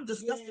 I'm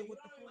disgusted with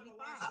the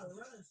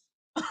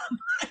 45.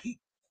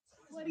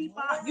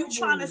 45. You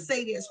trying to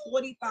say there's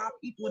 45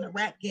 people in the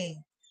rap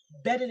game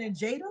better than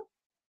Jada?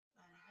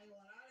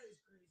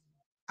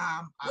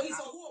 Wait,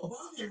 so who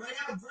above him? Right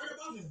now, right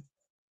above him.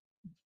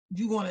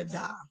 You gonna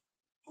die.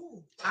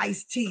 Who?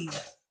 Ice-T.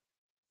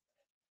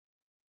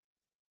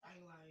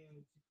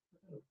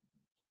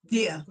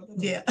 Yeah.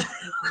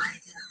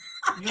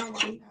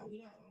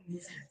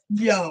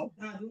 Yo.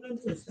 Nah, do not do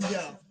this.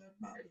 Yo.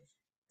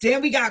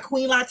 Then we got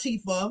Queen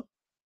Latifah.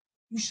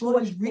 You sure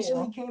this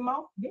recently came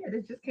out? Yeah,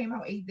 this just came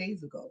out 8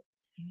 days ago.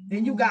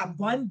 Then you got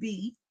Bun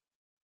B.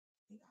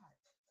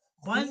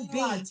 Bun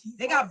B.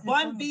 They got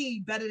Bun B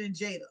better than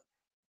Jada.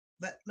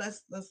 But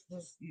let's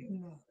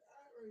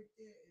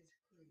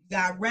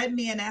got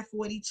Redman at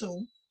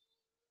 42.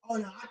 Oh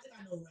no, I think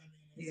I know Redman.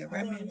 Yeah,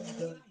 Redman is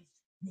good.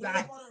 You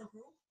got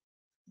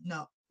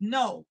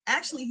no.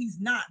 Actually, he's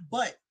not.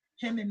 But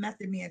him and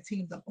Method Man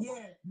teamed up.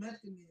 Yeah,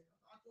 Method Man.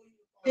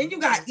 Then you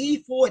got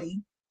E40.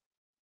 E40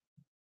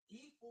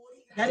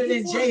 Better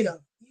than Jada. Nice,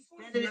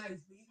 but he's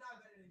not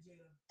better than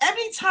Jada.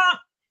 Every time,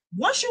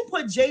 once you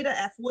put Jada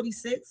at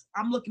 46,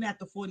 I'm looking at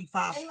the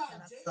 45. Hey, like,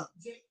 and that's Jada, up.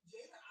 I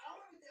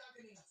don't even think I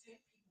can name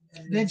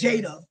 10 people Then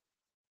Jada.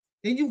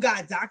 Then you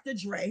got Dr.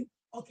 Dre.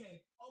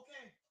 Okay.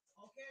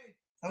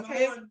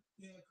 Okay.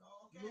 Yeah,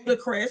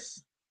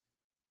 Ludacris.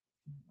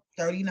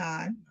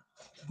 39.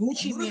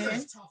 Gucci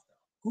Mane.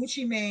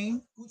 Gucci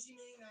Mane.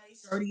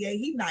 nice. 38.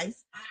 He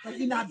nice, but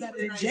he not better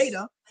than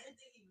Jada. I didn't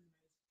think he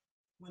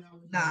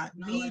was nice.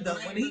 Nah, neither.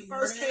 When he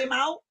first came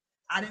out,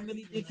 I didn't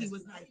really think he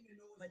was nice.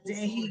 But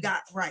then he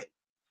got right.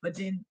 But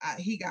then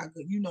he got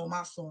good. You know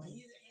my song. He's a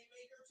hit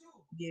maker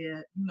too.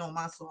 Yeah, you know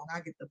my song.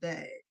 I get the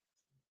bag.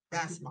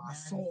 That's my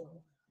song.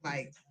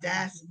 Like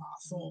that's my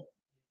song.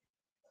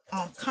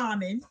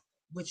 Common,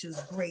 which is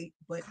great,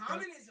 but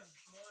Common is a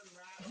good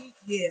rapper.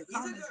 yeah, He's a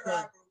Common's good good.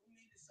 rapper. Who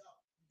made this up?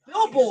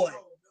 Billboard.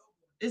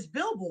 It's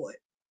Billboard.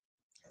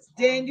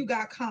 Then you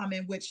got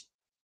Common, which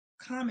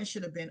Common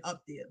should have been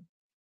up there,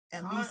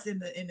 at least in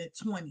the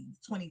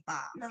 20s, 25.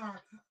 Nah,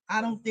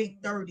 I don't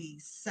think 30,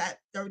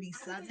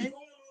 37.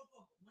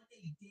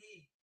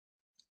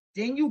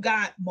 Then you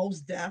got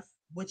Mos Def,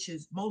 which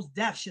is Mos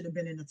Def should have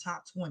been in the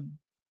top 20.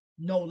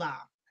 No lie.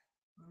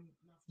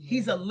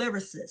 He's a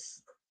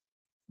lyricist.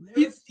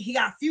 He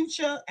got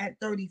Future at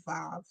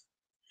 35.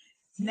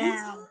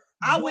 Now,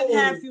 I wouldn't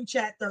have Future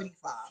at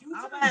 35.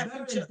 I would have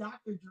Future.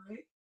 Dr.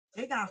 Dre.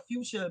 They got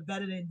Future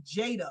better than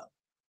Jada.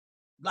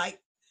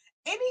 Like,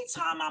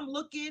 anytime I'm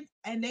looking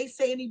and they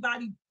say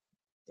anybody,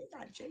 they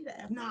got Jada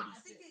at 46. Nah, I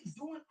think they're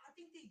going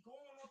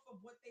off of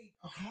what they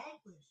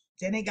accomplished.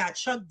 Then they got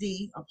Chuck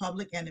D, a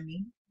Public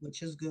Enemy,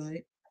 which is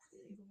good.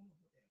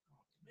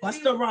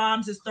 Busta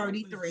Rhymes is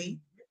 33.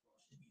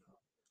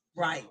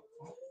 Right.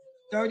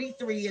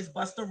 33 is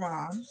Busta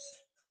Rhymes.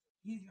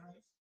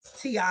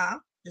 T.I.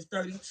 is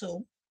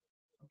 32.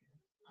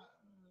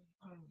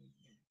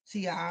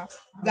 T.I.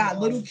 Got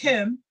Little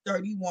Kim,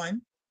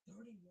 31.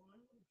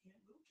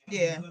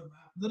 Yeah.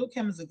 Little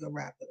Kim is a good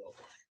rapper though.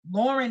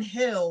 Lauryn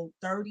Hill,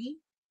 30.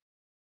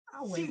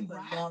 I wouldn't put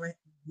Lauryn.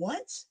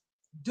 What?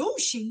 Do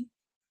she?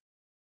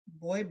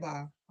 Boy,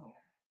 bye.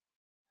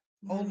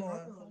 Hold on.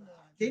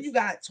 Then you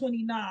got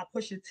 29,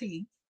 Pusha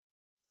T.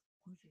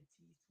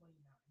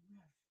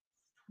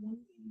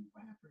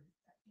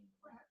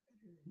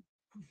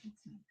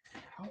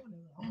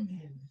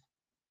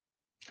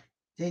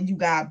 Then you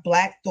got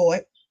Black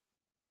Thought.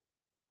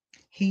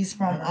 He's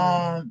from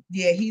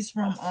he's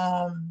from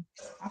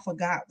I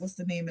forgot what's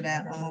the name of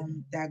that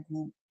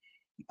group.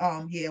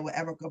 With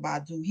Erykah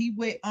Badu. He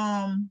with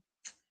oh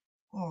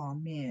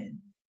man.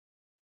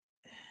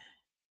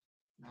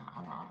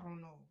 I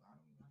don't know.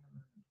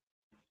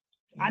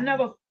 I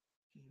never.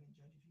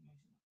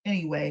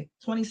 Anyway,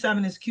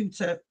 27 is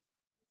Q-Tip.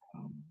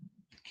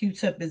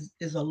 Q-Tip is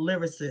a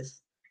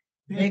lyricist.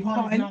 Big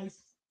Pun is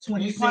nice.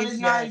 26,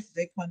 yes.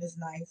 Big Pun is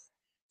nice.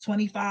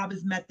 25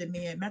 is Method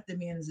Man. Method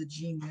Man is a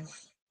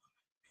genius.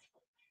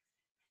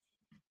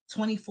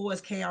 24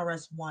 is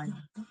KRS-One.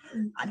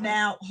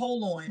 Now,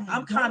 hold on.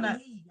 I'm kind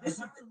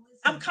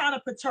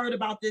of perturbed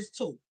about this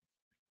too.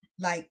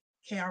 Like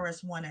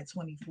KRS-One at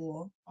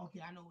 24.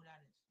 Okay, I know who that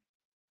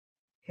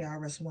is.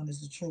 KRS-One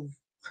is the truth.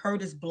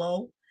 Curtis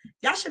Blow.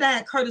 Y'all should have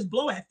had Curtis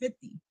Blow at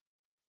 50.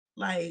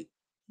 Like,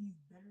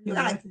 you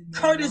got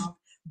Curtis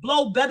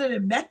Blow better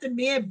than Method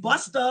Man,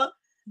 Buster.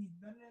 He's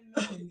better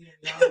than Method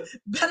Man,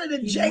 better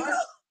than Jada.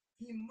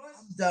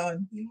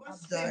 I'm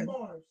done.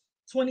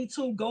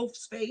 22,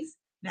 Ghostface.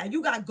 Now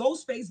you got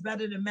Ghostface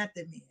better than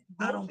Method Man.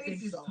 I don't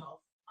think so.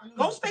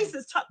 Ghostface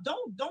is tough.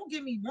 Don't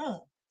get me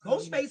wrong.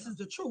 Ghostface is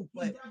the truth,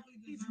 but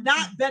he's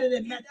not better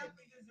than Method Man.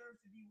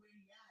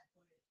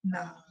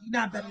 Nah, he's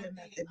not better than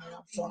Method Man.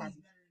 I'm sorry.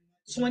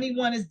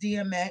 21 is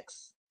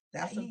DMX.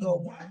 That's a good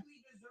one.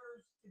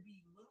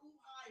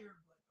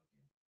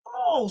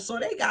 Oh, so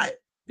they got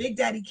Big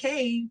Daddy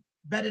Kane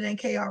better than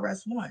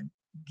KRS-One.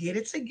 Get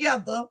it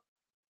together.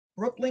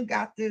 Brooklyn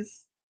got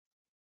this.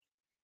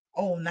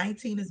 Oh,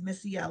 19 is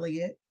Missy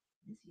Elliott.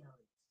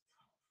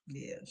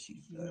 Yeah,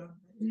 she's good.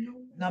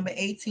 Number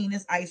 18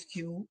 is Ice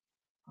Cube.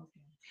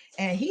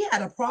 And he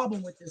had a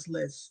problem with this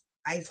list.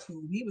 Ice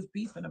Cube. He was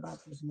beefing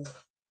about this list.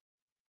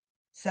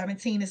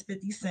 17 is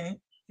 50 Cent.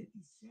 50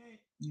 Cent.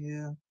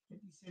 Yeah.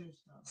 50 Cent is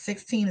stuff.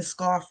 16 is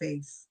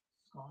Scarface.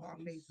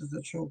 Scarface is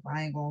the truth.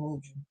 I ain't gonna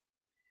hold you.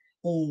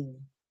 Oh,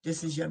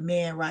 this is your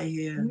man right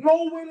here.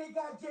 No way they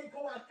got J.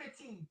 Cole at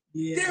 15.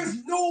 Yeah.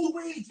 There's no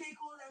way J.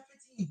 Cole at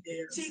 15. 10.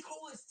 Yeah. J.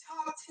 Cole is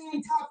top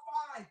 10, top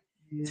 5,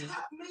 Yeah.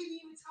 top maybe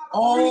even top 3.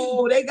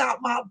 Oh, they got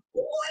my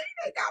boy.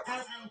 They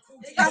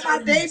got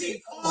my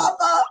baby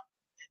father.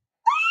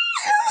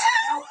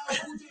 LL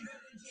Cool J better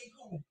than J.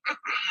 Cole.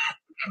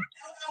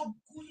 LL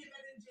Cool J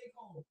better than J.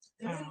 Cole.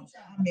 I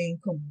mean,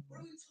 come on. What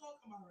are we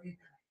talking about right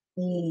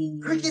now? Ooh,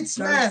 Cricket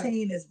Smash.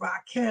 13 is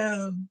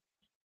Rakim.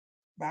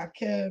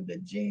 Rakim, the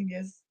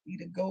genius. He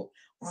the GOAT.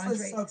 This Andre.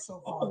 list sucks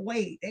so far. Oh,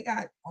 wait. They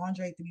got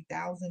Andre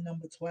 3000,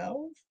 number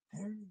 12.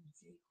 Better than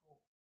J. Cole.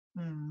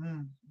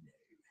 Mm-hmm.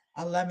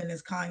 11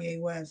 is Kanye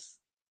West.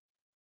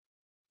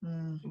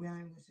 Mm. We ain't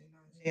gonna say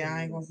nothing. Yeah,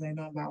 I ain't gonna say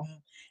nothing about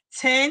him.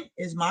 10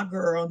 is my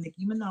girl,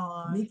 Nicki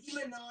Minaj. Nicki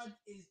Minaj.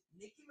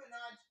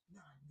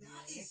 Nah,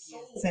 that is so.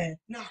 10.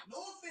 Nah, no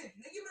offense.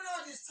 Nicki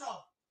Minaj is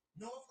tough.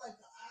 No, like I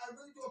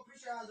really do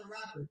appreciate her as a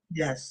rapper.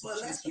 Yes.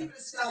 But let's keep it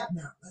a stack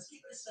now. Let's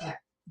keep it a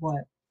stack.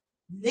 What?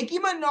 Nicki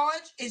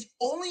Minaj is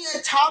only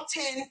a top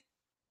 10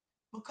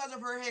 because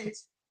of her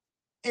hits,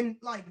 and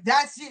like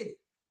that's it.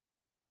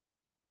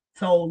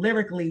 So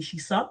lyrically, she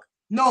suck.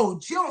 No,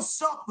 she don't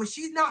suck, but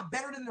she's not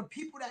better than the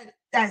people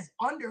that's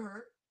under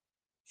her.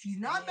 She's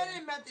not better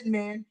than Method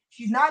Man.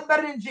 She's not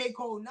better than J.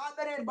 Cole. Not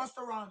better than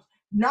Busta Rhymes.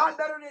 Not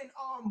better than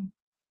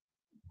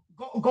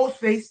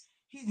Ghostface.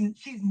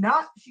 She's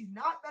not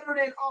better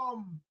than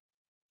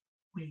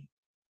wait.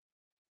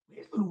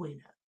 Where's Lil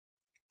Wayne at?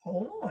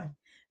 Hold on.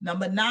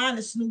 Number 9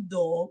 is Snoop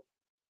Dogg.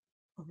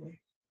 Okay.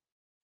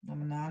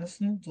 Number 9 is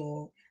Snoop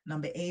Dogg.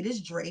 Number 8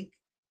 is Drake.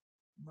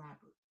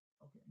 Rapper.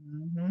 Okay.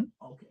 Mm-hmm.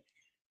 Okay.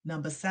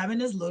 Number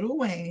 7 is Lil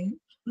Wayne.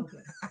 Okay.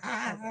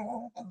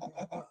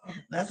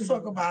 Let's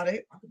talk about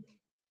it.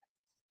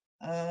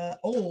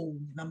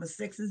 Number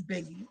 6 is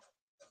Biggie.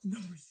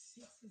 Number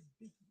 6 is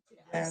Biggie.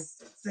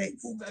 Yes,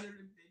 6. Who better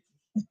than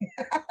Biggie?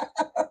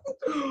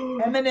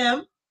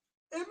 Eminem.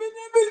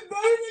 Eminem is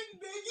better than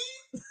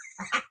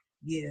Biggie?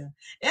 Yeah.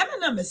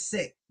 Eminem is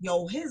sick.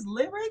 Yo, his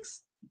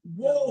lyrics.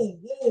 Whoa.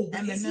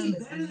 Eminem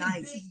is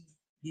nice.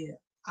 Yeah.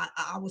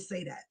 I will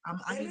say that. I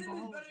ain't Eminem gonna is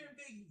hold better you. than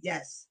Biggie.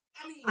 Yes.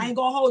 I mean, I ain't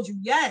gonna hold you.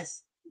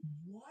 Yes.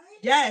 what?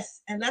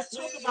 Yes. And let's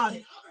talk about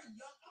it. I'm a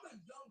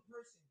young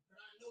person, but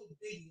I know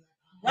Biggie.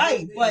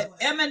 Right, but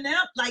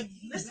Eminem, like,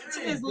 listen to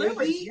his lyrics.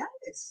 Biggie?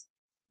 Yes.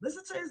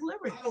 Listen to his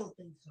lyrics. I don't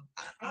think so.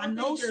 I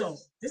know so.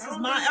 This is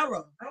my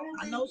era.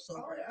 I know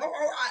so.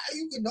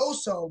 You can know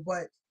so,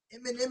 but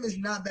Eminem is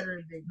not better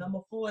than Biggie. Number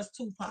 4 is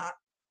Tupac.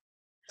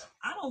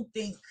 I don't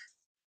think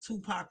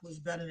Tupac was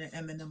better than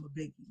Eminem or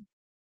Biggie.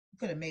 You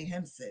could have made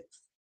him 6.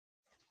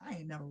 I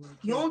ain't never really.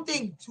 You don't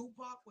think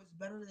Tupac was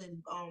better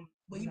than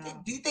What you Nah.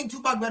 think? Do you think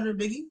Tupac better than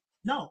Biggie?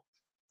 No,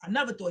 I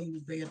never thought he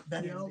was better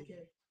than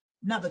Biggie.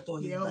 Never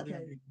thought he was better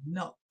than Biggie.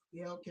 No.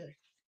 Yeah, okay.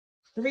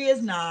 3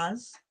 is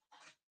Nas.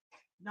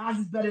 Nas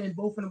is better than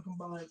both of them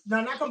combined.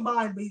 No, not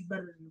combined, but he's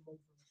better than both of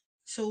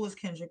them. 2 is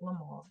Kendrick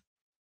Lamar.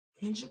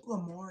 Kendrick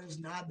Lamar is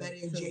not better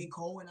than J.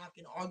 Cole, and I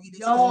can argue this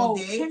Yo, all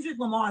day. Kendrick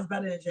Lamar is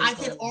better than J. Cole. I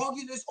can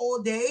argue this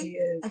all day. He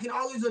is. I can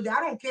argue this all day. I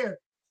don't care.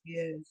 He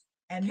is.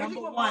 And Kendrick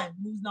number Lamar- 1,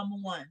 who's number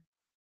 1?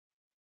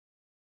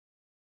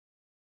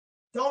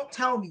 Don't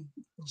tell me.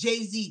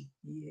 Jay-Z.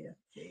 Yeah.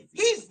 Jay-Z.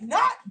 He's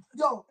not.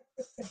 Yo.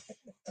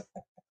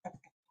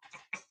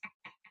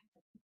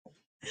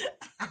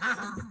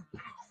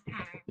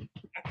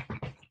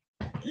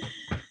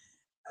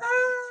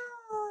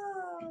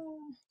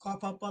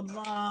 Cough up a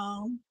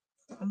lung.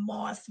 A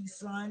Marcy,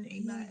 son.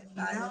 Ain't nothing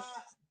Not better.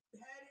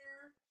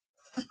 better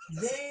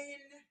than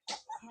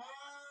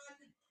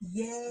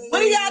Kanye. What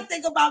do y'all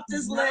think about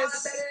this Not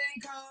list? better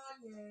than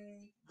Kanye.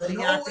 What do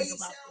I y'all know think he about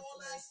said this all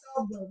that list?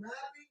 stuff, but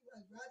rapping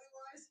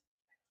wise,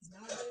 it's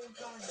not better than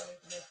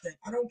Kanye.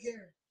 I don't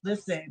care.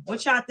 Listen,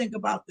 what y'all think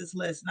about this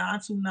list?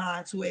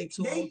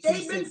 929-282-0266.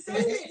 They've been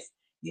saying it.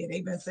 Yeah,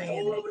 they've been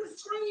saying All it. over the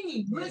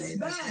screen. Yeah, List they've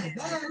been saying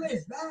bad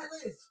it. bad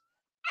list.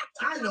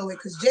 I know it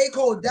because J.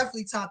 Cole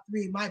definitely top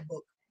 3 in my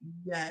book.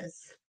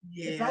 Yes.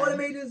 Yeah. If I would have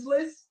made this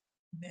list,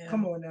 Yeah.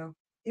 come on now,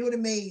 it would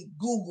have made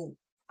Google.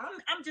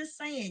 I'm just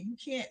saying, you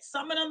can't,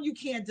 some of them you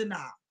can't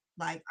deny.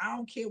 Like, I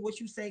don't care what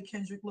you say,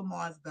 Kendrick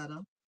Lamar is better.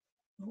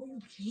 No,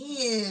 you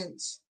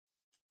can't.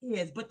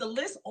 Yes, but the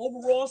list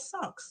overall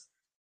sucks.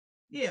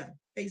 Yeah,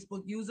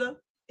 Facebook user,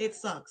 it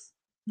sucks.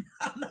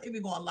 I'm not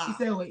even gonna lie. He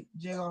said, wait,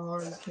 J.R.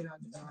 Harden cannot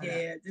deny that.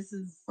 Yeah, this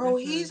is Bro,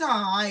 this he's is,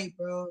 alright,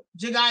 bro.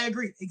 Jig, I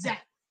agree.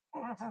 Exactly.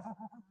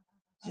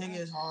 Jig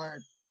is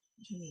hard.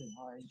 Jig is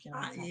hard. You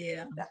cannot deny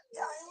yeah, that.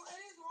 Yeah, it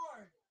is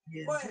hard.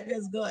 yeah, But-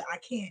 it's good. I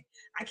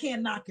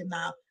can't knock him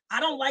now. I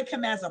don't like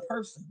him as a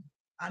person.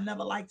 I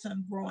never liked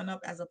him growing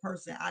up as a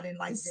person. I didn't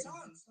like It Jay-Z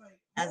sucks. Like,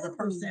 as a no.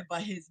 person,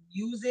 but his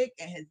music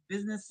and his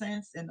business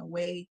sense and the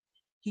way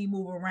he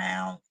move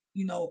around,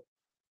 you know,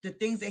 the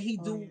things that he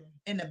Oh, do yeah.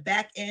 in the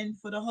back end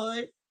for the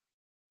hood,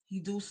 he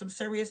do some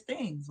serious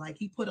things. Like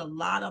he put a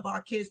lot of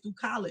our kids through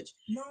college.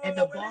 No, And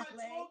the we're not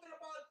Barclay- talking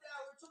about that.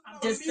 We're talking I'm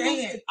about just music.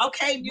 saying.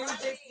 Okay, music.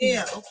 Rapping.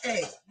 Yeah,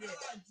 okay. Yeah,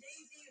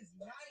 Jay-Z is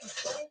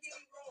nice. Don't get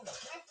me wrong.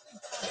 Definitely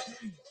top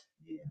 3.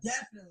 Yeah.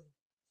 Definitely.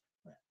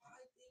 But I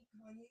think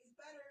Kanye's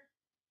better.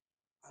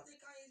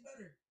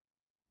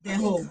 Then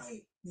who?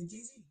 Than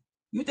Jay-Z.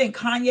 You think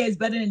Kanye is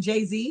better than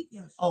Jay-Z?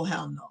 Yes. Oh,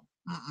 hell no.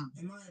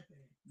 In my opinion.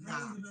 Nah.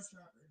 Kanye's the best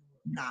rapper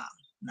in the world.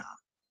 Nah.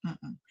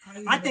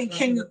 Kanye's I the think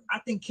best rapper in the world. I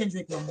think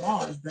Kendrick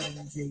Lamar is better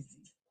than Jay-Z.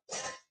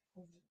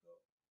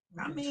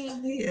 I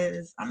mean, he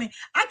is. I mean,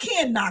 I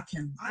can't knock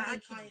him. I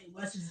think Kanye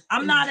West is.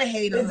 I'm not a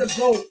hater. Is a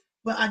GOAT,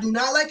 but I do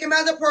not like him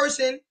as a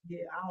person.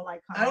 Yeah, I don't like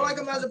Kanye. I don't like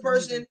him as a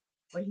person. either,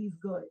 but he's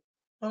good.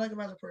 I don't like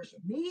him as a person.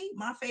 Me,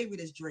 my favorite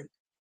is Drake.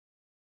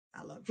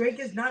 I love Drake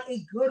is not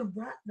a good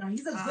rapper. No,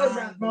 he's a good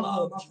rapper. I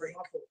love Drake.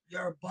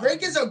 You're a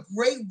Drake is a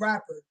great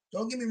rapper.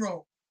 Don't get me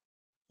wrong,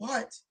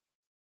 but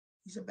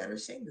he's a better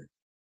singer.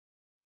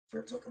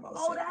 We're talking about.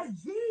 Oh, that's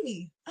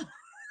G.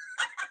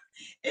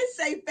 It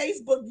say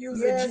Facebook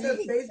user. Yeah, G.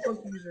 it says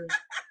Facebook user.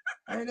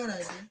 I didn't know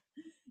that. G.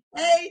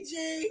 Hey G.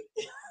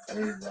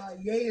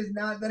 Ye is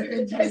not better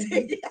than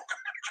Jay-Z.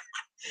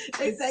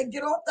 They say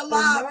get off the In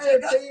line. my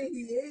opinion, he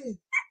is.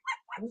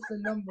 What's the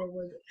number?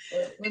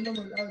 What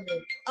number was out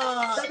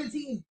there?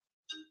 17.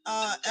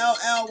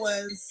 LL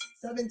was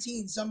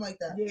 17, something like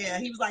that. yeah,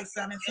 he was like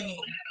 17.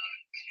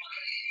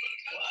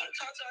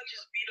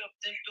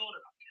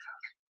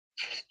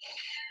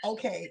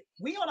 Okay,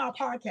 we on our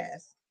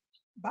podcast.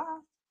 Bye.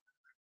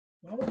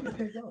 Why would you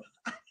pick up?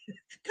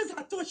 Because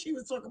I thought she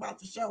was talking about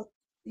the show.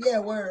 Yeah,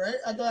 word, right?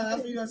 I thought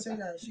after you gonna say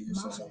that, she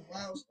just said something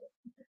wild stuff.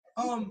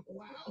 Wow.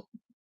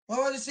 What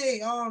was I to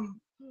say? Oh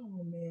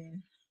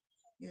man.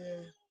 Yeah.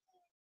 Okay.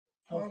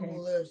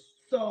 Horrible list.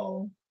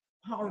 So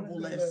horrible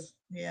Not a good list. list.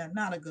 Yeah,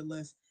 not a good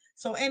list.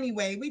 So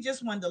anyway, we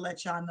just wanted to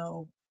let y'all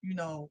know,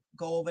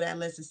 go over that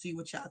list and see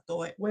what y'all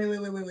thought. Wait.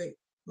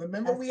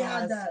 Remember As we far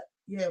had as- that?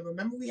 Yeah,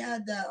 remember we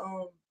had that?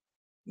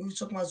 We was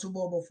talking about Super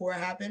Bowl before it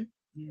happened,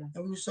 Yeah.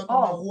 and we was talking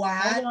about who I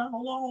had.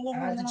 Hold I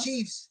had on. the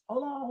Chiefs.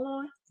 Hold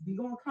on. We're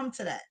gonna come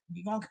to that.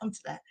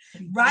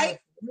 Right?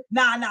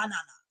 Nah.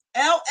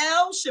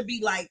 LL should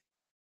be like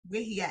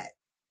where he at.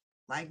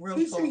 Like real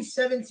He talk. should be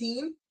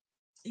 17.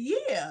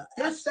 Yeah.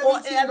 There's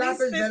Or 17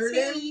 rappers better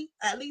than him.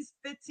 at least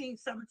 15,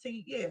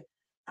 17. Yeah.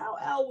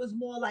 LL was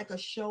more like a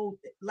show,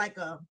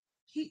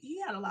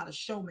 he had a lot of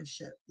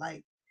showmanship.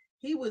 Like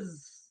he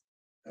was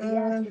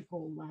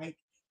theatrical. Like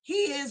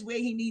he is where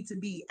he needs to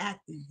be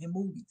acting in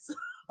movies.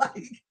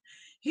 Like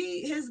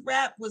his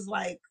rap was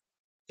like,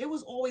 it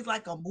was always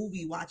like a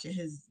movie watching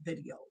his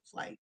videos.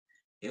 Like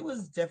it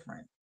was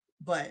different.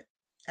 But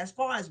as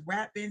far as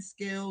rapping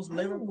skills,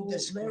 lyrical,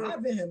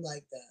 describing him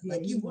like that. Yeah,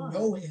 Like he you was.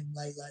 know him.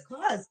 Like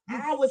because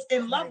I was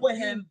in love with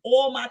him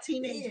all my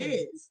teenage Yeah.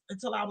 years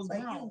until I was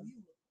like grown.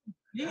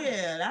 you.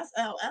 Yeah, that's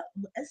LL.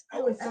 It's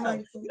I was LL.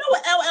 somebody- You know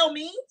what LL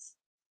means?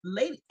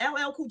 Lady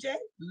LL Cool J.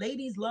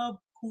 Ladies love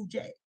Cool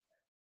J.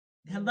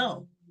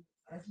 Hello.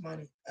 That's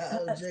money.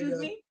 Excuse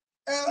me.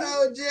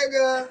 LL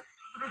Jigga.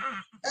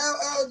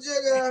 LL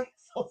Jigga.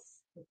 So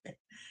stupid.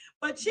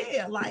 But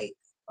yeah, like,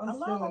 I'm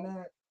hello. feeling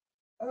that.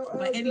 LL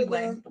But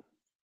anyway, Jigga.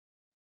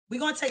 we're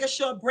gonna take a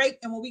short break,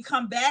 and when we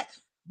come back,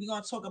 we're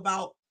gonna talk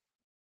about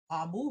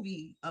our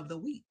movie of the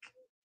week.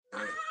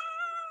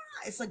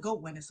 It's a good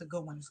one.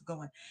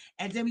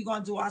 And then we're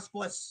gonna do our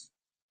sports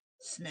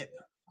snip.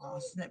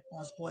 Snip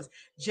on sports.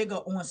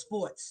 Jigga on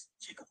sports.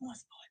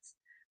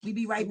 We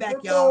be right back,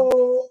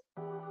 y'all.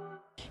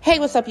 Hey,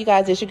 what's up, you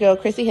guys? It's your girl,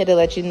 Chrissy, here to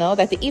let you know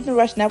that the Evening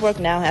Rush Network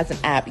now has an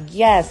app.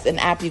 Yes, an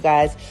app, you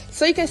guys,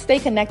 so you can stay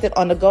connected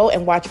on the go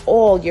and watch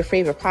all your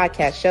favorite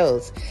podcast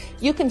shows.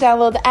 You can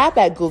download the app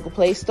at Google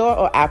Play Store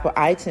or Apple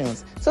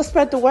iTunes. So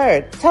spread the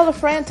word. Tell a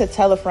friend to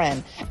tell a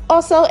friend.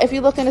 Also, if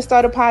you're looking to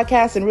start a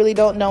podcast and really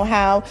don't know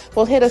how,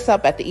 well, hit us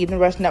up at the Evening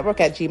Rush Network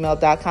at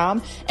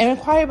gmail.com and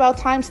inquire about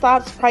time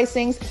slots,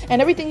 pricings,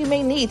 and everything you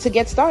may need to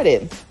get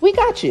started. We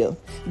got you.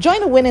 Join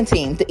the winning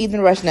team, the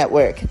Evening Rush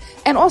Network.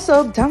 And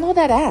also, download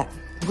that app.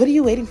 What are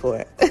you waiting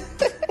for?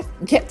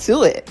 Get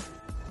to it.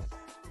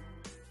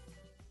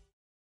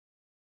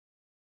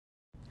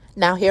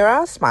 Now, here are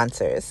our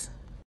sponsors.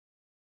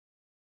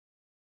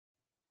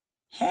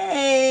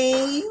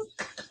 Hey,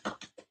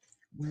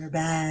 we're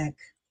back.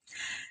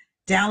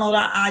 Download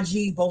our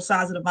IG, Both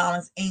Sides of the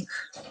Balance Inc.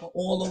 for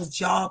all those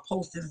job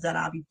postings that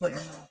I'll be putting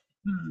up.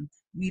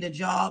 Need a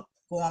job?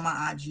 Go on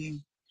my IG.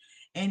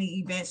 Any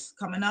events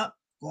coming up?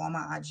 Go on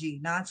my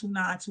IG,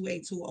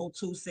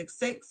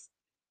 929-282-0266.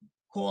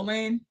 Call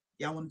in.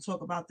 Y'all want to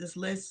talk about this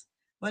list.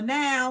 But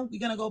now we're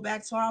going to go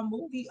back to our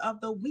movie of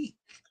the week.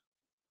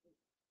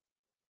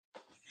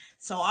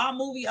 So our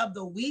movie of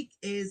the week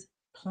is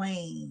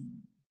Plane.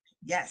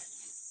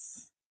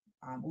 Yes.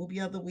 Our movie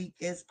of the week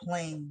is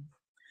Plane.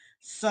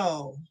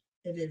 So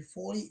It did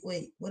 40.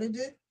 Wait, what it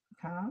did?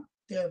 huh?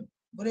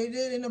 What they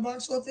did in the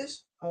box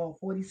office? Oh,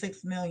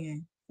 46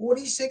 million.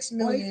 46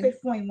 million.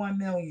 46.1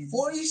 million.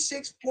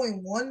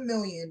 46.1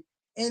 million.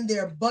 And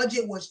their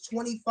budget was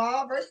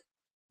 25, right?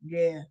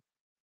 Yeah.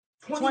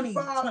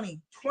 25,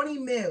 20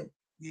 mil.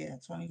 Yeah,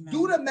 20 million.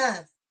 Do the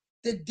math.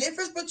 The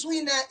difference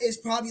between that is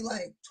probably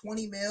like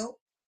 20 mil.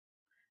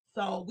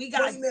 So we got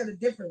 20 mil, the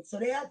difference. So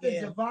they have to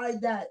Yeah. divide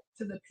that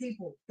to the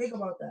people. Think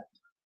about that.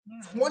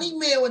 Mm-hmm. 20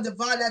 mil and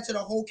divide that to the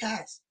whole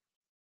cast.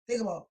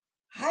 Think about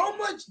how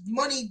much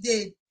money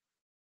did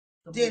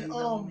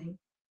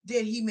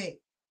he make?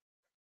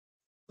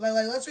 Like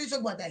let's really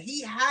talk about that.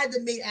 He had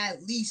to make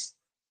at least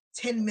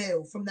 10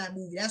 mil from that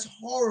movie. That's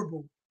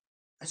horrible.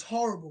 That's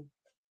horrible.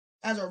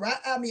 As a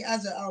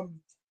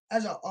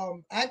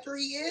actor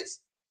he is,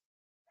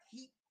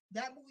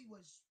 that movie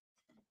was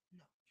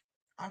no.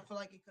 I feel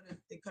like it could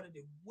have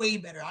did way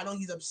better. I know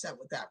he's upset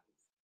with that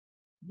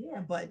movie.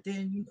 Yeah, but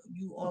then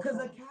you also because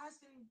the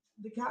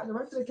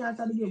rest of the cast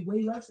had to get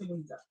way less than what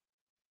he got.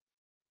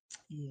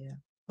 Yeah,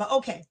 but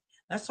okay,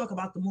 let's talk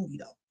about the movie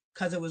though,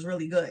 because it was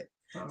really good.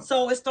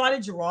 So it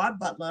started Gerard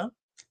Butler,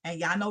 and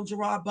y'all know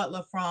Gerard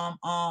Butler from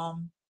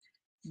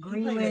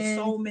Greenland. He played in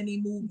so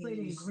many movies. He played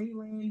in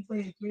Greenland. He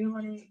played in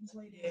 300. He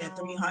played in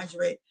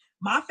 300.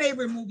 My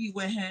favorite movie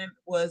with him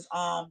was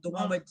the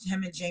one with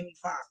him and Jamie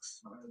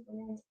Foxx.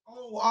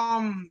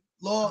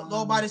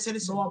 Law-Abiding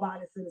Citizen.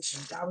 Law-Abiding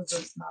Citizen. That was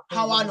just my favorite.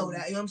 How I know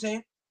that? You know what I'm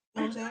saying?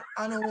 You know what I'm saying?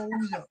 I know what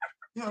movies are.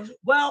 You know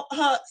well,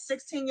 her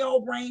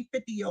 16-year-old brain,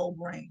 50-year-old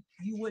brain.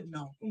 You would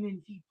know. And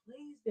then he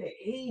plays the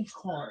age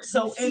card.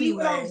 So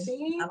anyway, what I'm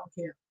saying? I don't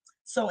care.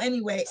 So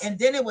anyway, and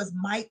then it was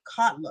Mike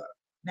Cotler.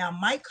 Now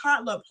Mike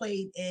Cotler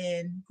played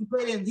in.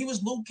 He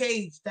was Luke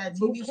Cage. That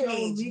Luke TV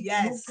Cage, show.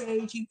 yes.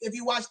 Luke Cage. If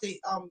you watch the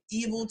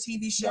Evil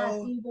TV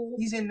show, Evil.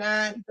 He's in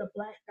that. He's the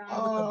black guy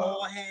with the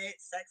bald head,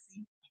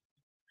 sexy.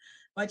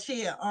 But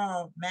yeah,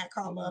 Matt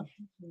Cotler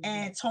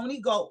and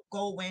Tony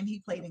Goldwyn. He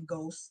played in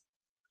Ghost.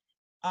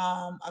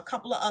 A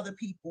couple of other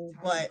people,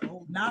 but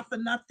not for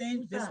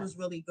nothing. This was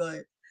really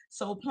good.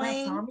 So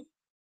playing Tommy?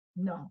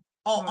 No.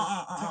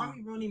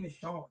 Tommy real name is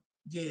Sean.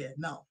 Yeah,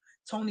 no.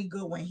 Tony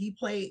Goodwin. He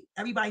played,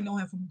 everybody know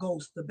him from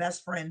Ghost, the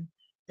best friend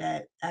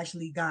that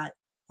actually got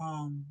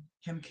him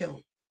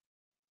killed.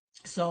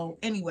 So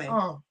anyway,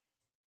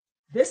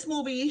 this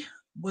movie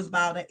was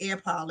about an air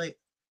pilot,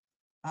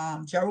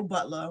 Gerald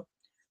Butler,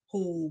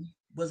 who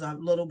was a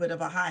little bit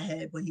of a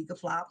hothead, but he could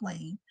fly a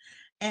plane.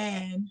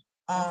 And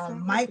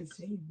Mike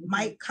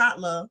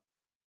Cotler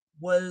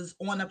was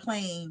on a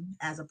plane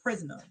as a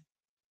prisoner,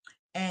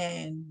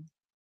 and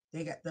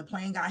the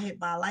plane got hit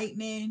by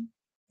lightning,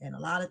 and a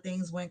lot of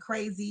things went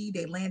crazy.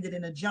 They landed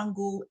in a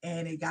jungle,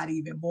 and it got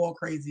even more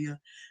crazier.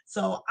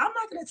 So I'm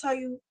not gonna tell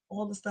you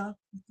all the stuff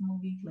with the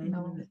movie.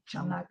 No,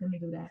 I'm not gonna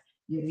do that.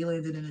 Yeah, they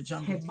landed in a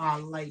jungle. Hit by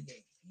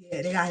lightning.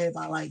 Yeah, they got hit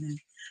by lightning.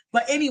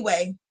 But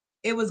anyway,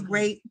 it was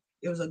great.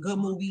 It was a good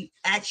movie,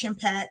 action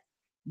packed.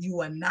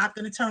 You are not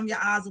going to turn your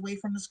eyes away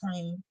from the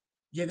screen.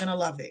 You're going to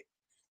love it.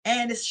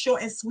 And it's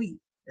short and sweet.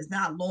 It's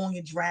not long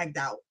and dragged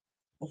out.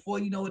 Before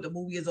you know it, the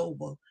movie is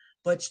over.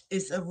 But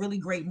it's a really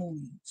great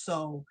movie.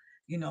 So,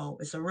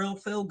 it's a real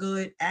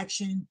feel-good,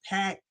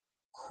 action-packed,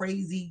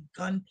 crazy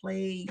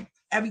gunplay.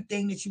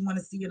 Everything that you want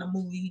to see in a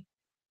movie,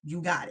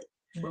 you got it.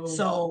 Bro.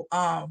 So,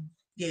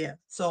 yeah.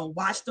 So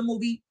watch the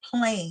movie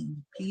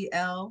Plane.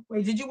 PL.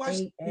 Wait, did you watch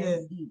it? Yeah.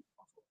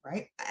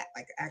 Right?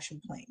 Like an actual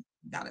plane.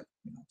 You gotta,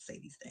 say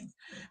these things.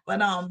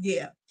 But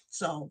yeah.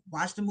 So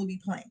watch the movie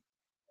Plane.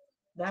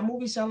 That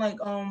movie sound like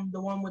the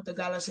one with the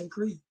guy that's in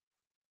Creed.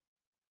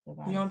 You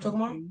know what I'm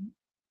talking about?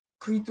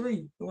 Creed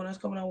 3. The one that's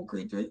coming out with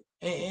Creed 3.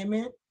 And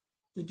Ant-Man,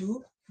 the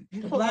dude.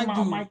 The black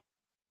dude.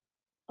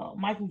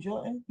 Michael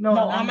Jordan? No,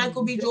 not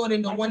Michael B.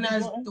 Jordan. The one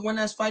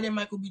that's fighting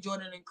Michael B.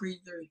 Jordan in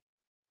Creed 3.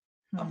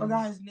 I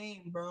forgot his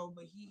name, bro,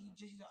 but he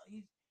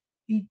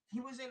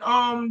was in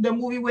the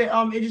movie with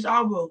Idris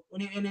Elba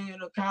when he in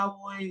a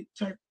cowboy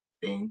type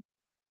thing.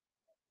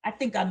 I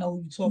think I know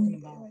who you're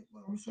talking about.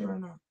 I'm sure right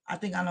now. I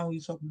think I know who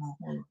you're talking about.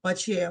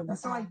 But yeah, that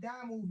sound like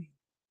that movie.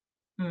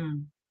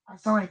 I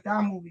sound like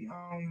that movie.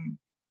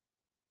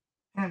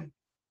 Him,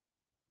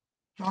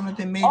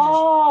 Jonathan Majors.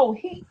 Oh,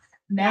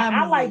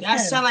 I like that.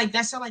 Sound like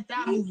that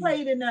movie. He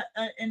played in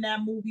that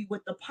movie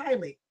with the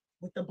pilot,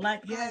 with the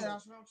black pilot. Yeah,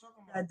 that's what I'm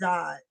talking about. That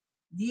died.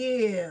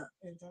 Yeah.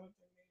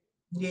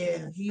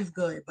 Yeah, he's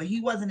good, but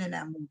he wasn't in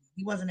that movie.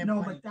 He wasn't in.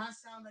 No, but that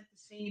sounds like the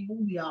same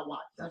movie I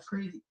watched. That's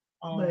crazy.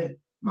 But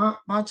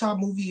my top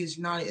movie is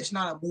not. It's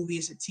not a movie.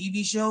 It's a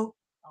TV show.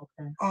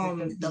 Okay.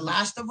 The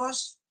Last of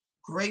Us,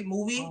 great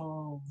movie.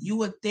 You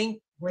would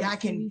think great that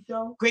can TV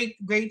show? great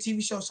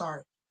TV show.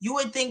 Sorry, you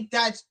would think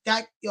that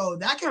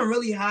can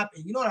really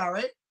happen. You know that,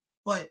 right?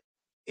 But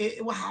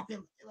it will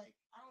happen. Like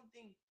I don't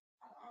think it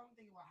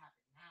will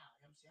happen now.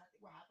 You know what I'm saying? I think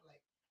it will happen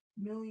like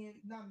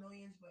not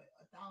millions, but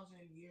 1,000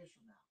 years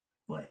from now.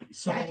 But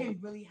that can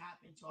really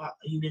happen to our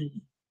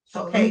humanity.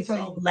 So okay,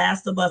 so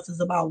Last of Us is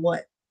about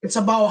what? It's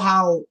about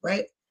how,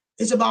 right?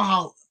 It's about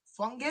how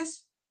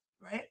fungus,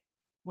 right?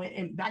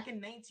 Back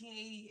in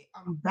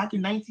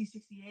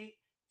 1968,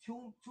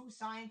 two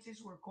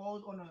scientists were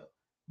called on a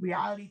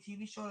reality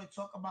TV show to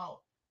talk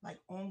about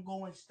like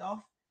ongoing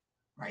stuff,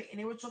 right? And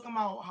they were talking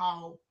about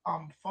how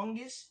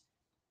fungus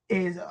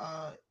is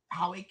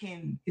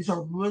it's a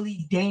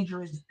really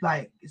dangerous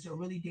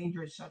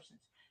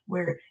substance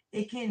where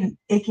it can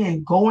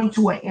go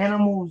into an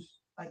animal's,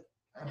 like,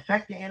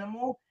 affect the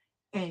animal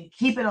and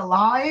keep it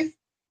alive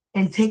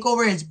and take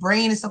over its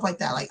brain and stuff like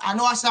that. Like, I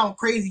know I sound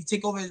crazy,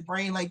 take over its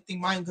brain, like the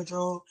mind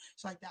control,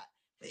 stuff like that.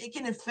 But it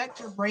can affect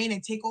your brain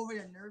and take over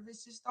your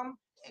nervous system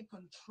and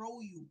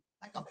control you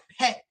like a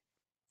pet,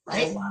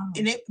 right? Oh, wow.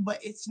 But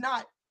it's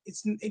not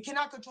it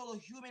cannot control a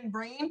human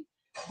brain,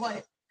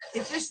 but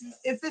if it's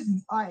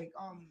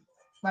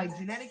like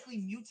genetically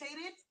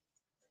mutated,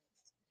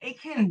 it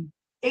can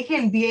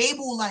be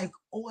able like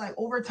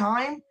over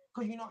time,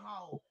 because you know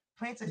how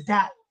plants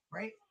adapt,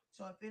 right?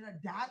 So if it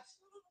adapts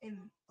in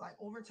like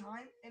over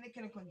time and it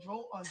can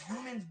control a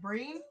human's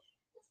brain,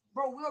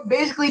 bro, we'll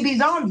basically be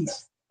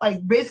zombies.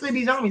 Like basically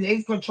be zombies.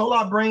 They control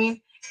our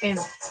brain, and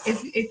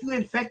if you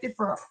infect it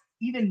for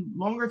even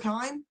longer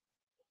time,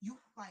 you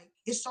like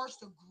it starts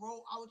to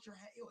grow out your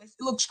head. It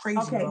looks crazy.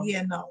 Okay, bro.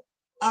 yeah, no.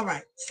 All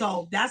right.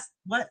 So that's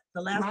what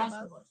the last Last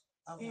of of Us.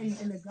 Us. Okay.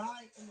 And the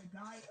guy,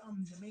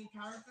 the main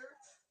character,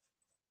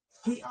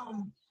 he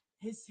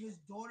his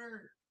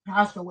daughter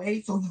passed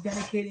away, so he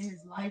dedicated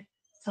his life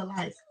to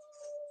like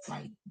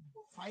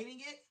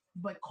fighting it,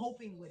 but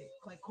coping with it,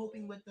 like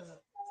coping with the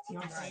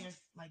what I'm saying,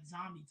 like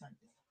zombie type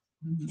thing.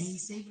 Mhm. And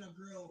he's saving a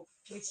girl,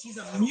 which she's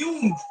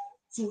immune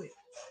to it.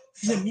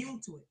 She's immune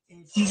to it,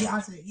 and he's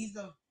trying to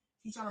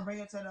bring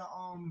her to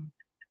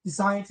the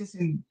scientists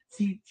and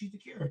see she's the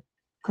cure,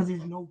 because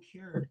there's no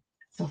cure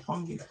to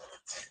fungus.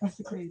 That's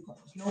the crazy part.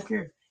 There's no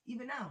cure.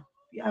 Even now,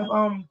 you have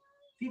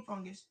feet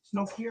fungus. There's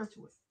no cure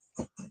to it.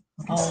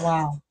 Oh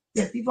wow.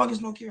 Yeah, feet fungus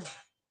no cure.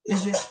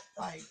 It's just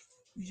like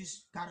you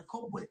just gotta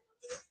cope with it.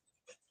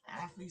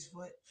 Athlete's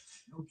foot,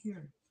 no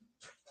cure.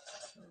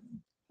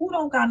 Who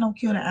don't got no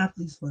cure to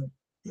athlete's foot?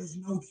 There's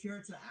no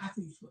cure to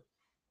athlete's foot.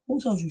 Who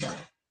told you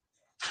that?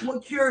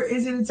 What cure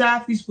is it to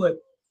athlete's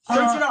foot?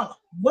 Search it up.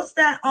 What's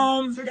that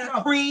Search that it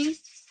up. cream?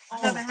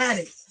 I never had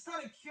it. It's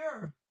not a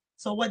cure.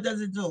 So what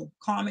does it do?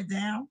 Calm it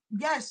down?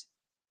 Yes.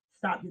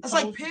 Stop your It's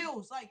toes. like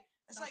pills.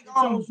 It's like your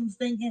toes from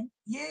stinking?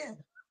 yeah.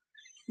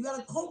 You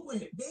gotta cope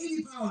with it.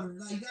 Baby powder.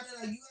 Like you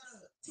gotta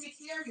take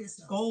care of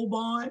yourself. Gold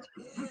bond.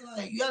 Yeah,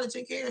 like you gotta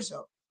take care of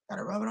yourself.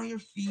 Gotta rub it on your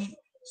feet.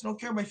 It's no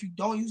care, but if you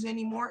don't use it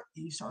anymore,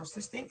 it starts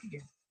to stink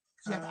again.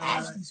 You have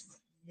athlete's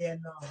foot. Yeah,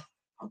 no.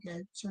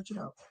 Okay, search it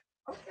out.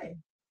 Okay.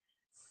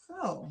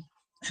 So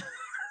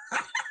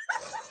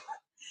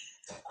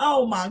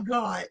oh my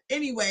God.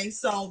 Anyway,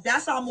 so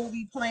that's our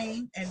movie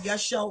Plane, and your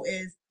show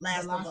is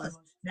Last of Us.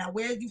 Now,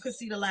 where you can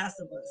see The Last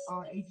of Us?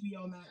 On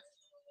HBO Max.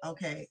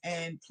 Okay,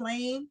 and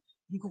Plane,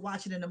 you can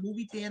watch it in the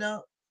movie theater,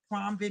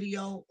 Prime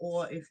Video,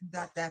 or if you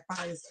got that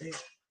Fire Stick,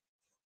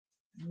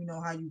 you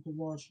know how you can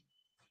watch it.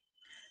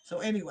 So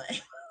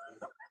anyway,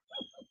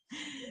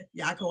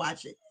 yeah, I can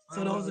watch it.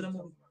 So those are the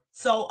movies.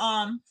 So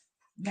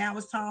now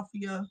it's time for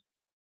your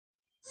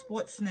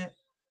sports snip.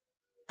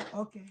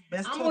 Okay.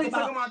 Let's I'm talk only about,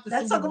 talking about the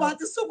let's Super talk Bowl. about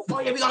the Super Bowl.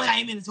 Oh yeah, we only got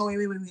 8 minutes. Oh wait.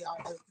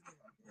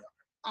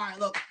 All right,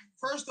 look.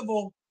 First of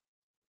all,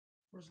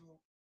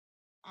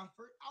 I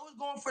was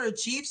going for the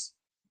Chiefs.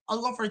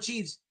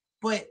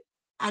 But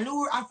I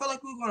felt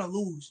like we were gonna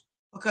lose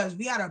because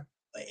we had an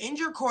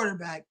injured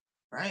quarterback,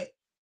 right?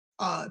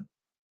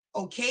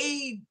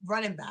 Okay,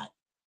 running back,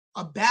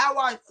 a bad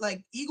wide.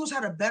 Like Eagles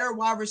had a better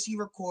wide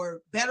receiver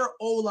core, better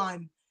O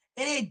line,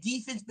 and their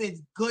defense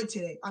been good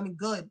today. I mean,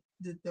 good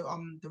the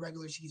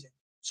regular season.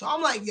 So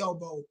I'm like, yo,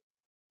 bro,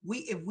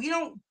 if we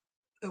don't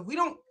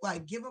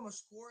like give them a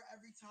score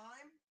every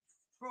time,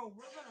 bro,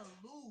 we're gonna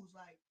lose.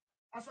 Like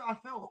that's what I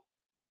felt.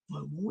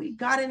 But when we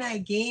got in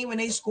that game and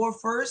they scored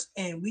first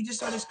and we just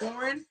started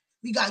scoring,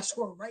 we got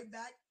scored right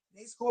back.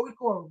 They scored, we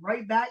scored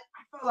right back.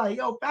 I felt like,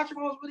 yo, Patrick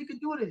Mahomes really could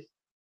do this.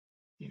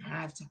 In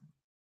halftime,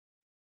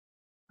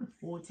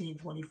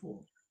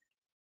 14-24.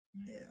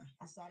 Yeah.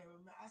 I saw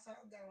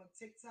that on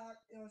TikTok,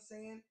 you know what I'm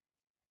saying?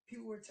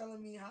 People were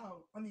telling me I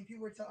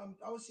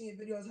was seeing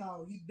videos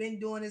how he been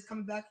doing this,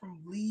 coming back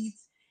from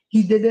Leeds.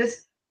 He did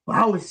this, but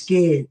I was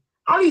scared.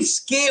 I'll be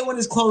scared when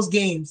it's close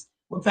games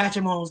with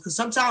Patrick Mahomes, because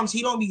sometimes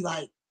he don't be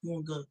like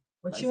doing good.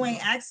 But like, you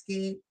ain't act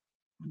scared.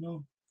 I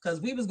know. Because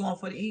we was going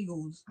for the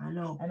Eagles. I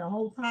know. And the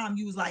whole time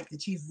you was like, the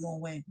Chiefs was gonna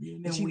win.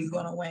 The Chiefs was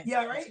gonna win.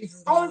 Yeah, right?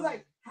 I was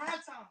like,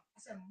 halftime. I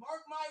said,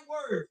 mark my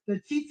words.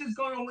 The Chiefs is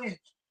gonna win.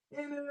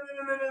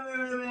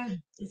 The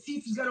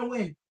Chiefs is gonna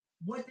win.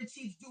 What the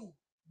Chiefs do?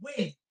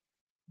 Win.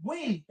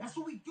 That's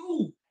what we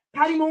do.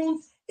 Patty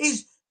Mahomes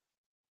is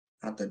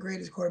not the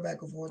greatest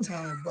quarterback of all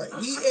time, but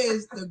he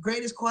is the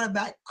greatest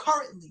quarterback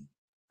currently.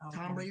 Okay.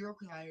 Tom Brady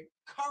retired.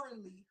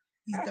 Currently,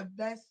 he's the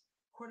best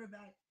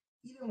quarterback.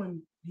 Even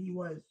when he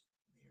was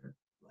there,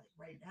 like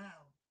right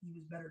now, he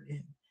was better than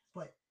him.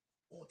 But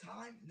all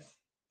time, no.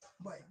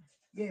 But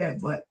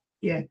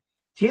yeah.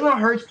 Jalen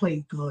Hurts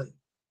played good.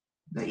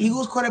 The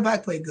Eagles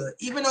quarterback played good.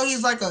 Even though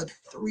he's like a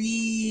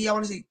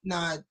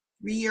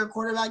 3-year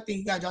quarterback, I think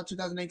he got dropped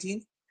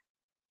 2019.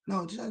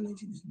 No,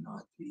 2019 is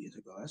not 3 years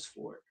ago. That's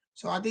 4.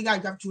 So I think I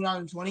got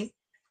 2020.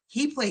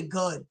 He played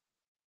good.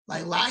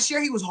 Like last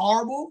year, he was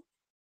horrible.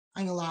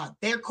 I ain't gonna lie.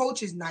 Their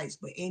coach is nice,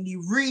 but Andy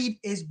Reid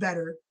is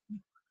better.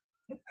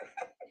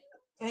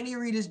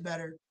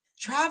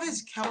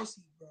 Travis Kelce,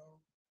 bro.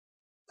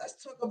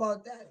 Let's talk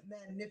about that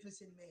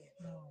magnificent man.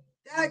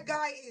 That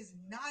guy is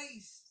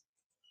nice.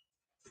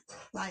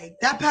 Like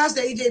that pass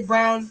to AJ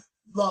Brown,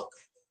 luck.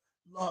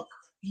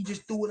 He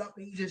just threw it up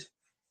and he just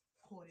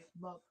caught it.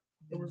 Luck.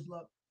 It was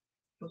luck.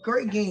 But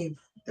great game.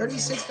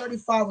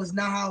 36-35 was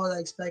not how I was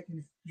expecting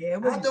it. Yeah,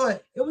 I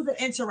thought it was an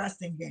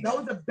interesting game. that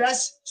was the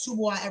best Super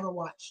Bowl I ever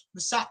watched.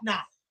 But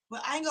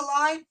I ain't gonna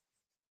lie.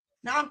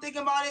 Now I'm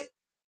thinking about it.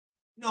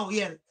 No,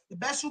 yeah, the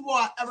best Super Bowl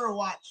I ever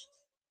watched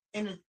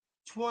in the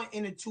 200s.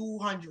 In the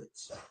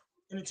 200s.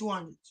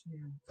 Yeah.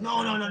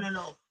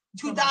 No.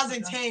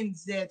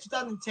 2010s. Yeah,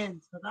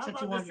 2010s. I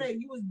was about to say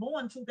you was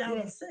born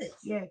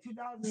 2006. Yeah,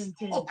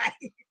 2010. Oh,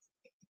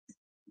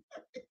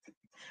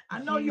 I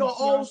know you're an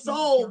old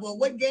soul, but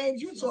what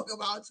games you talk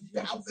about?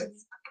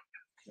 2000s.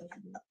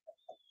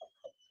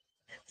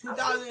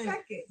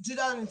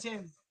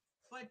 2010.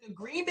 But the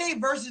Green Bay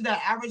versus the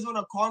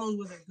Arizona Cardinals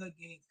was a good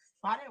game.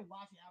 But I didn't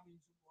watch it.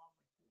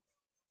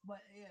 But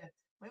yeah,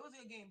 but it was a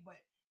good game. But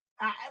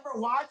I ever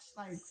watched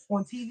like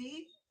on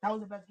TV, that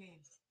was the best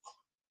game.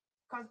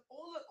 Cause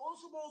all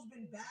Super Bowls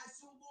been bad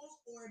Super Bowls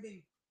or it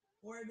been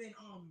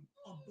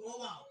a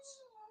blowouts.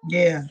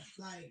 Yeah.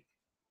 Like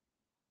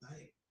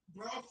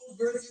Broncos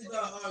versus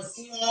the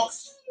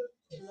Seahawks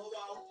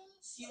blowout.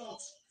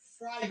 Seahawks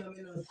fried them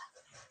in the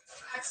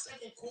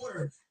second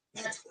quarter.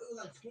 It was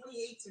like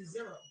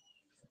 28-0.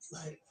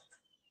 Like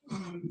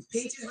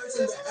Patriots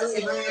versus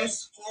the LA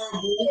Rams,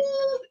 horrible.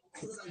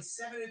 It was like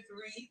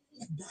 7-3,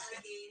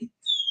 bad game.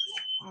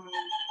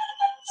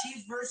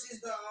 Chiefs versus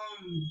the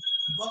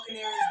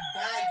Buccaneers,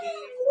 bad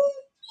game.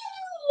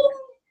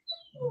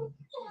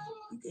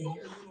 You can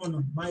hear me on the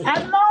mic.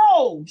 I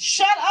know.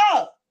 Shut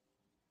up.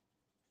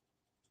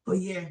 But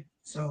yeah,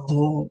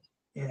 so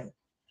yeah.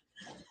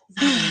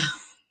 It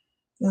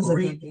was a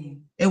great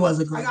game. It was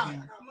a great game. I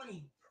got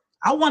money.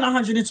 I won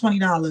 $120.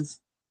 That was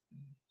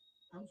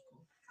cool.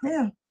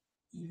 Yeah.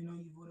 Even though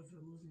you voted for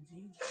the losing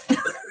team.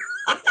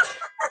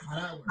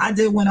 I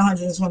did win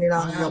 $120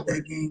 off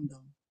that game though.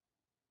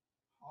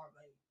 Hard,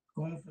 like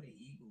going for the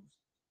Eagles.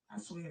 I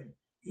swear.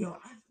 Yo,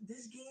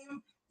 this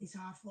game is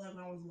how I feel like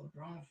when I was a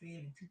LeBron fan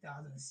in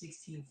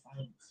 2016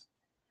 finals.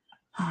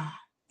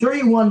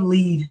 3-1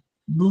 lead.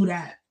 Blew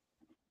that.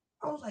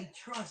 I was like,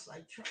 trust.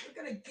 We're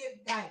gonna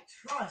get back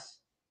trust.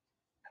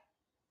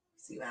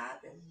 See what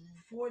happened?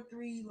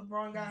 4-3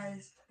 LeBron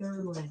guys,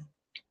 third one.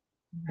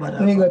 But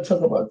We ain't gonna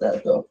talk about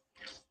that though.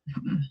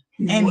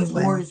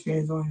 Anyway. Warriors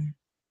fans on here.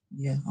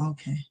 Yeah,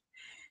 okay.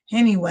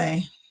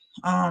 Anyway,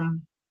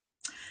 go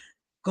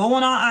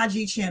on our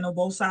IG channel,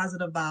 Both Sides of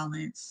the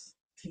Violence,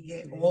 to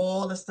get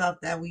all the stuff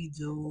that we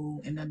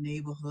do in the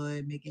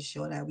neighborhood, making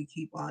sure that we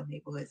keep our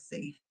neighborhood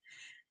safe.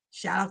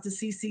 Shout out to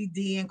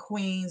CCD in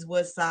Queens,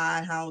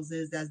 Woodside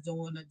houses that's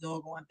doing the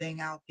doggone thing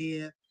out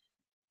there,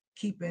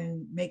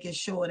 making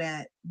sure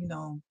that,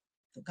 the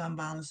gun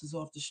violence is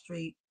off the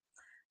street.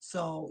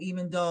 So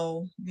even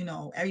though,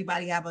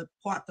 everybody have a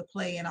part to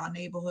play in our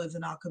neighborhoods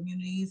and our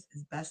communities,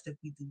 it's best if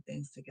we do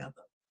things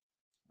together,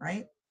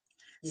 right?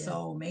 Yeah.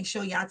 So make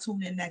sure y'all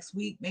tune in next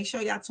week. Make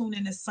sure y'all tune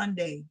in this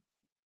Sunday.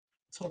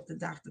 Talk to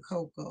Dr.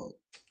 Coco.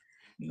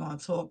 We're going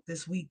to talk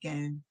this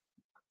weekend.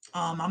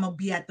 I'm going to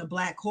be at the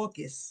Black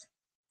Caucus.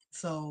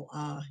 So,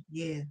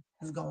 yeah,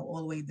 it's going all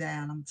the way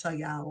down. I'm going to tell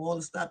y'all all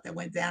the stuff that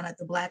went down at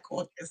the Black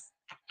Caucus.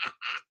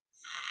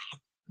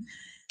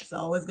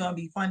 So it's going to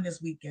be fun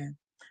this weekend.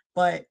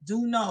 But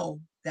do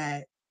know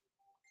that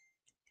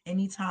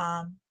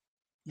anytime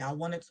y'all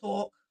want to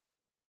talk,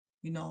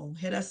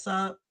 hit us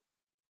up.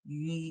 You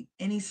need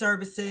any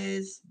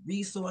services,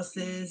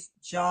 resources,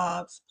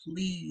 jobs,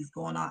 please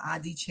go on our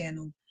ID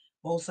channel,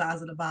 Both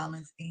Sides of the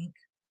Violence, Inc.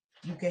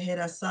 You can hit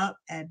us up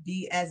at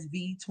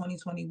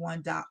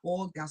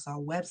bsv2021.org. That's our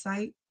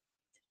website.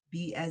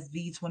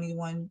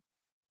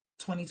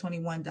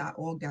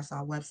 bsv2021.org. That's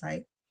our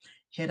website.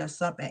 Hit us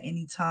up at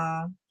any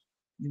time.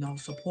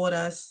 Support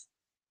us.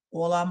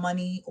 All our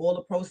money, all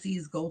the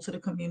proceeds go to the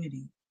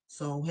community.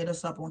 So hit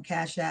us up on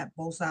Cash App,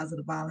 Both Sides of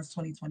the Violence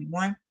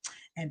 2021,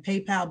 and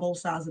PayPal, Both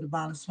Sides of the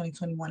Violence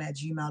 2021 at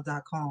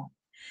gmail.com.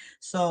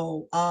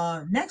 So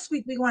next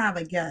week, we're going to have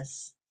a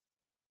guest.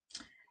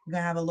 We're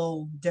going to have a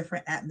little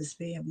different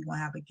atmosphere, and we're going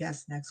to have a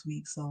guest next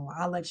week. So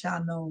I'll let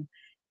y'all know,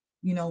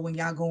 when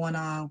y'all go on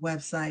our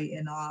website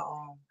and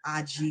our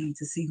IG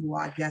to see who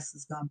our guest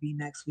is going to be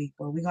next week.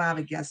 But we're going to have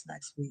a guest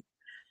next week.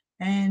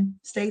 And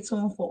stay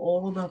tuned for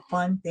all the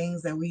fun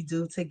things that we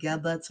do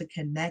together to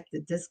connect, to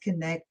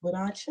disconnect with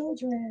our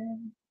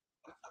children.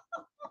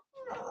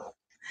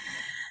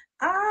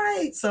 All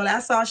right. So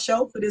that's our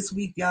show for this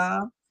week,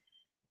 y'all.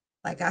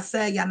 Like I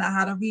said, y'all know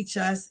how to reach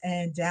us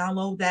and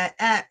download that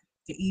app,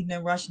 the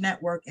Evening Rush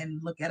Network,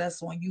 and look at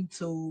us on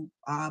YouTube.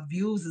 Our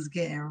views is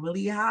getting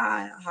really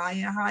higher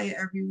and higher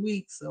every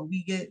week. So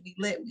we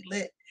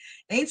lit.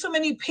 Ain't too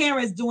many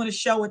parents doing a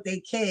show with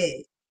their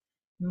kid.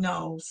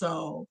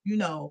 So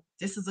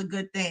this is a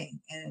good thing,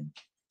 and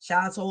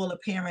shout out to all the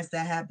parents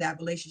that have that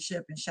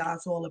relationship, and shout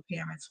out to all the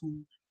parents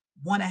who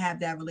want to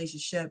have that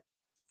relationship.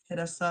 Hit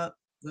us up.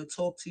 We'll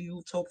talk to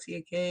you, talk to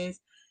your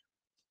kids.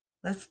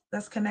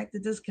 Let's connect to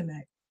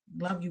disconnect.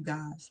 Love you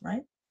guys,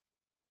 right?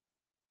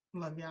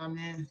 Love y'all,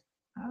 man.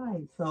 All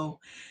right, so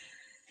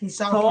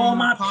peace out to all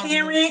my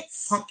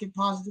parents. Pumpkin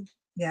positive.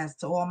 Yes,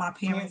 to all my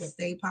parents,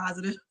 stay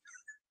positive.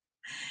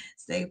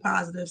 Stay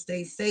positive,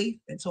 stay safe.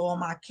 And to all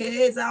my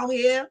kids out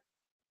here,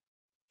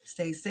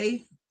 stay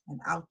safe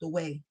and out the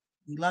way.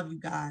 We love you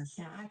guys.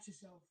 Now ask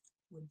yourself,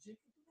 would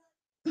Jigga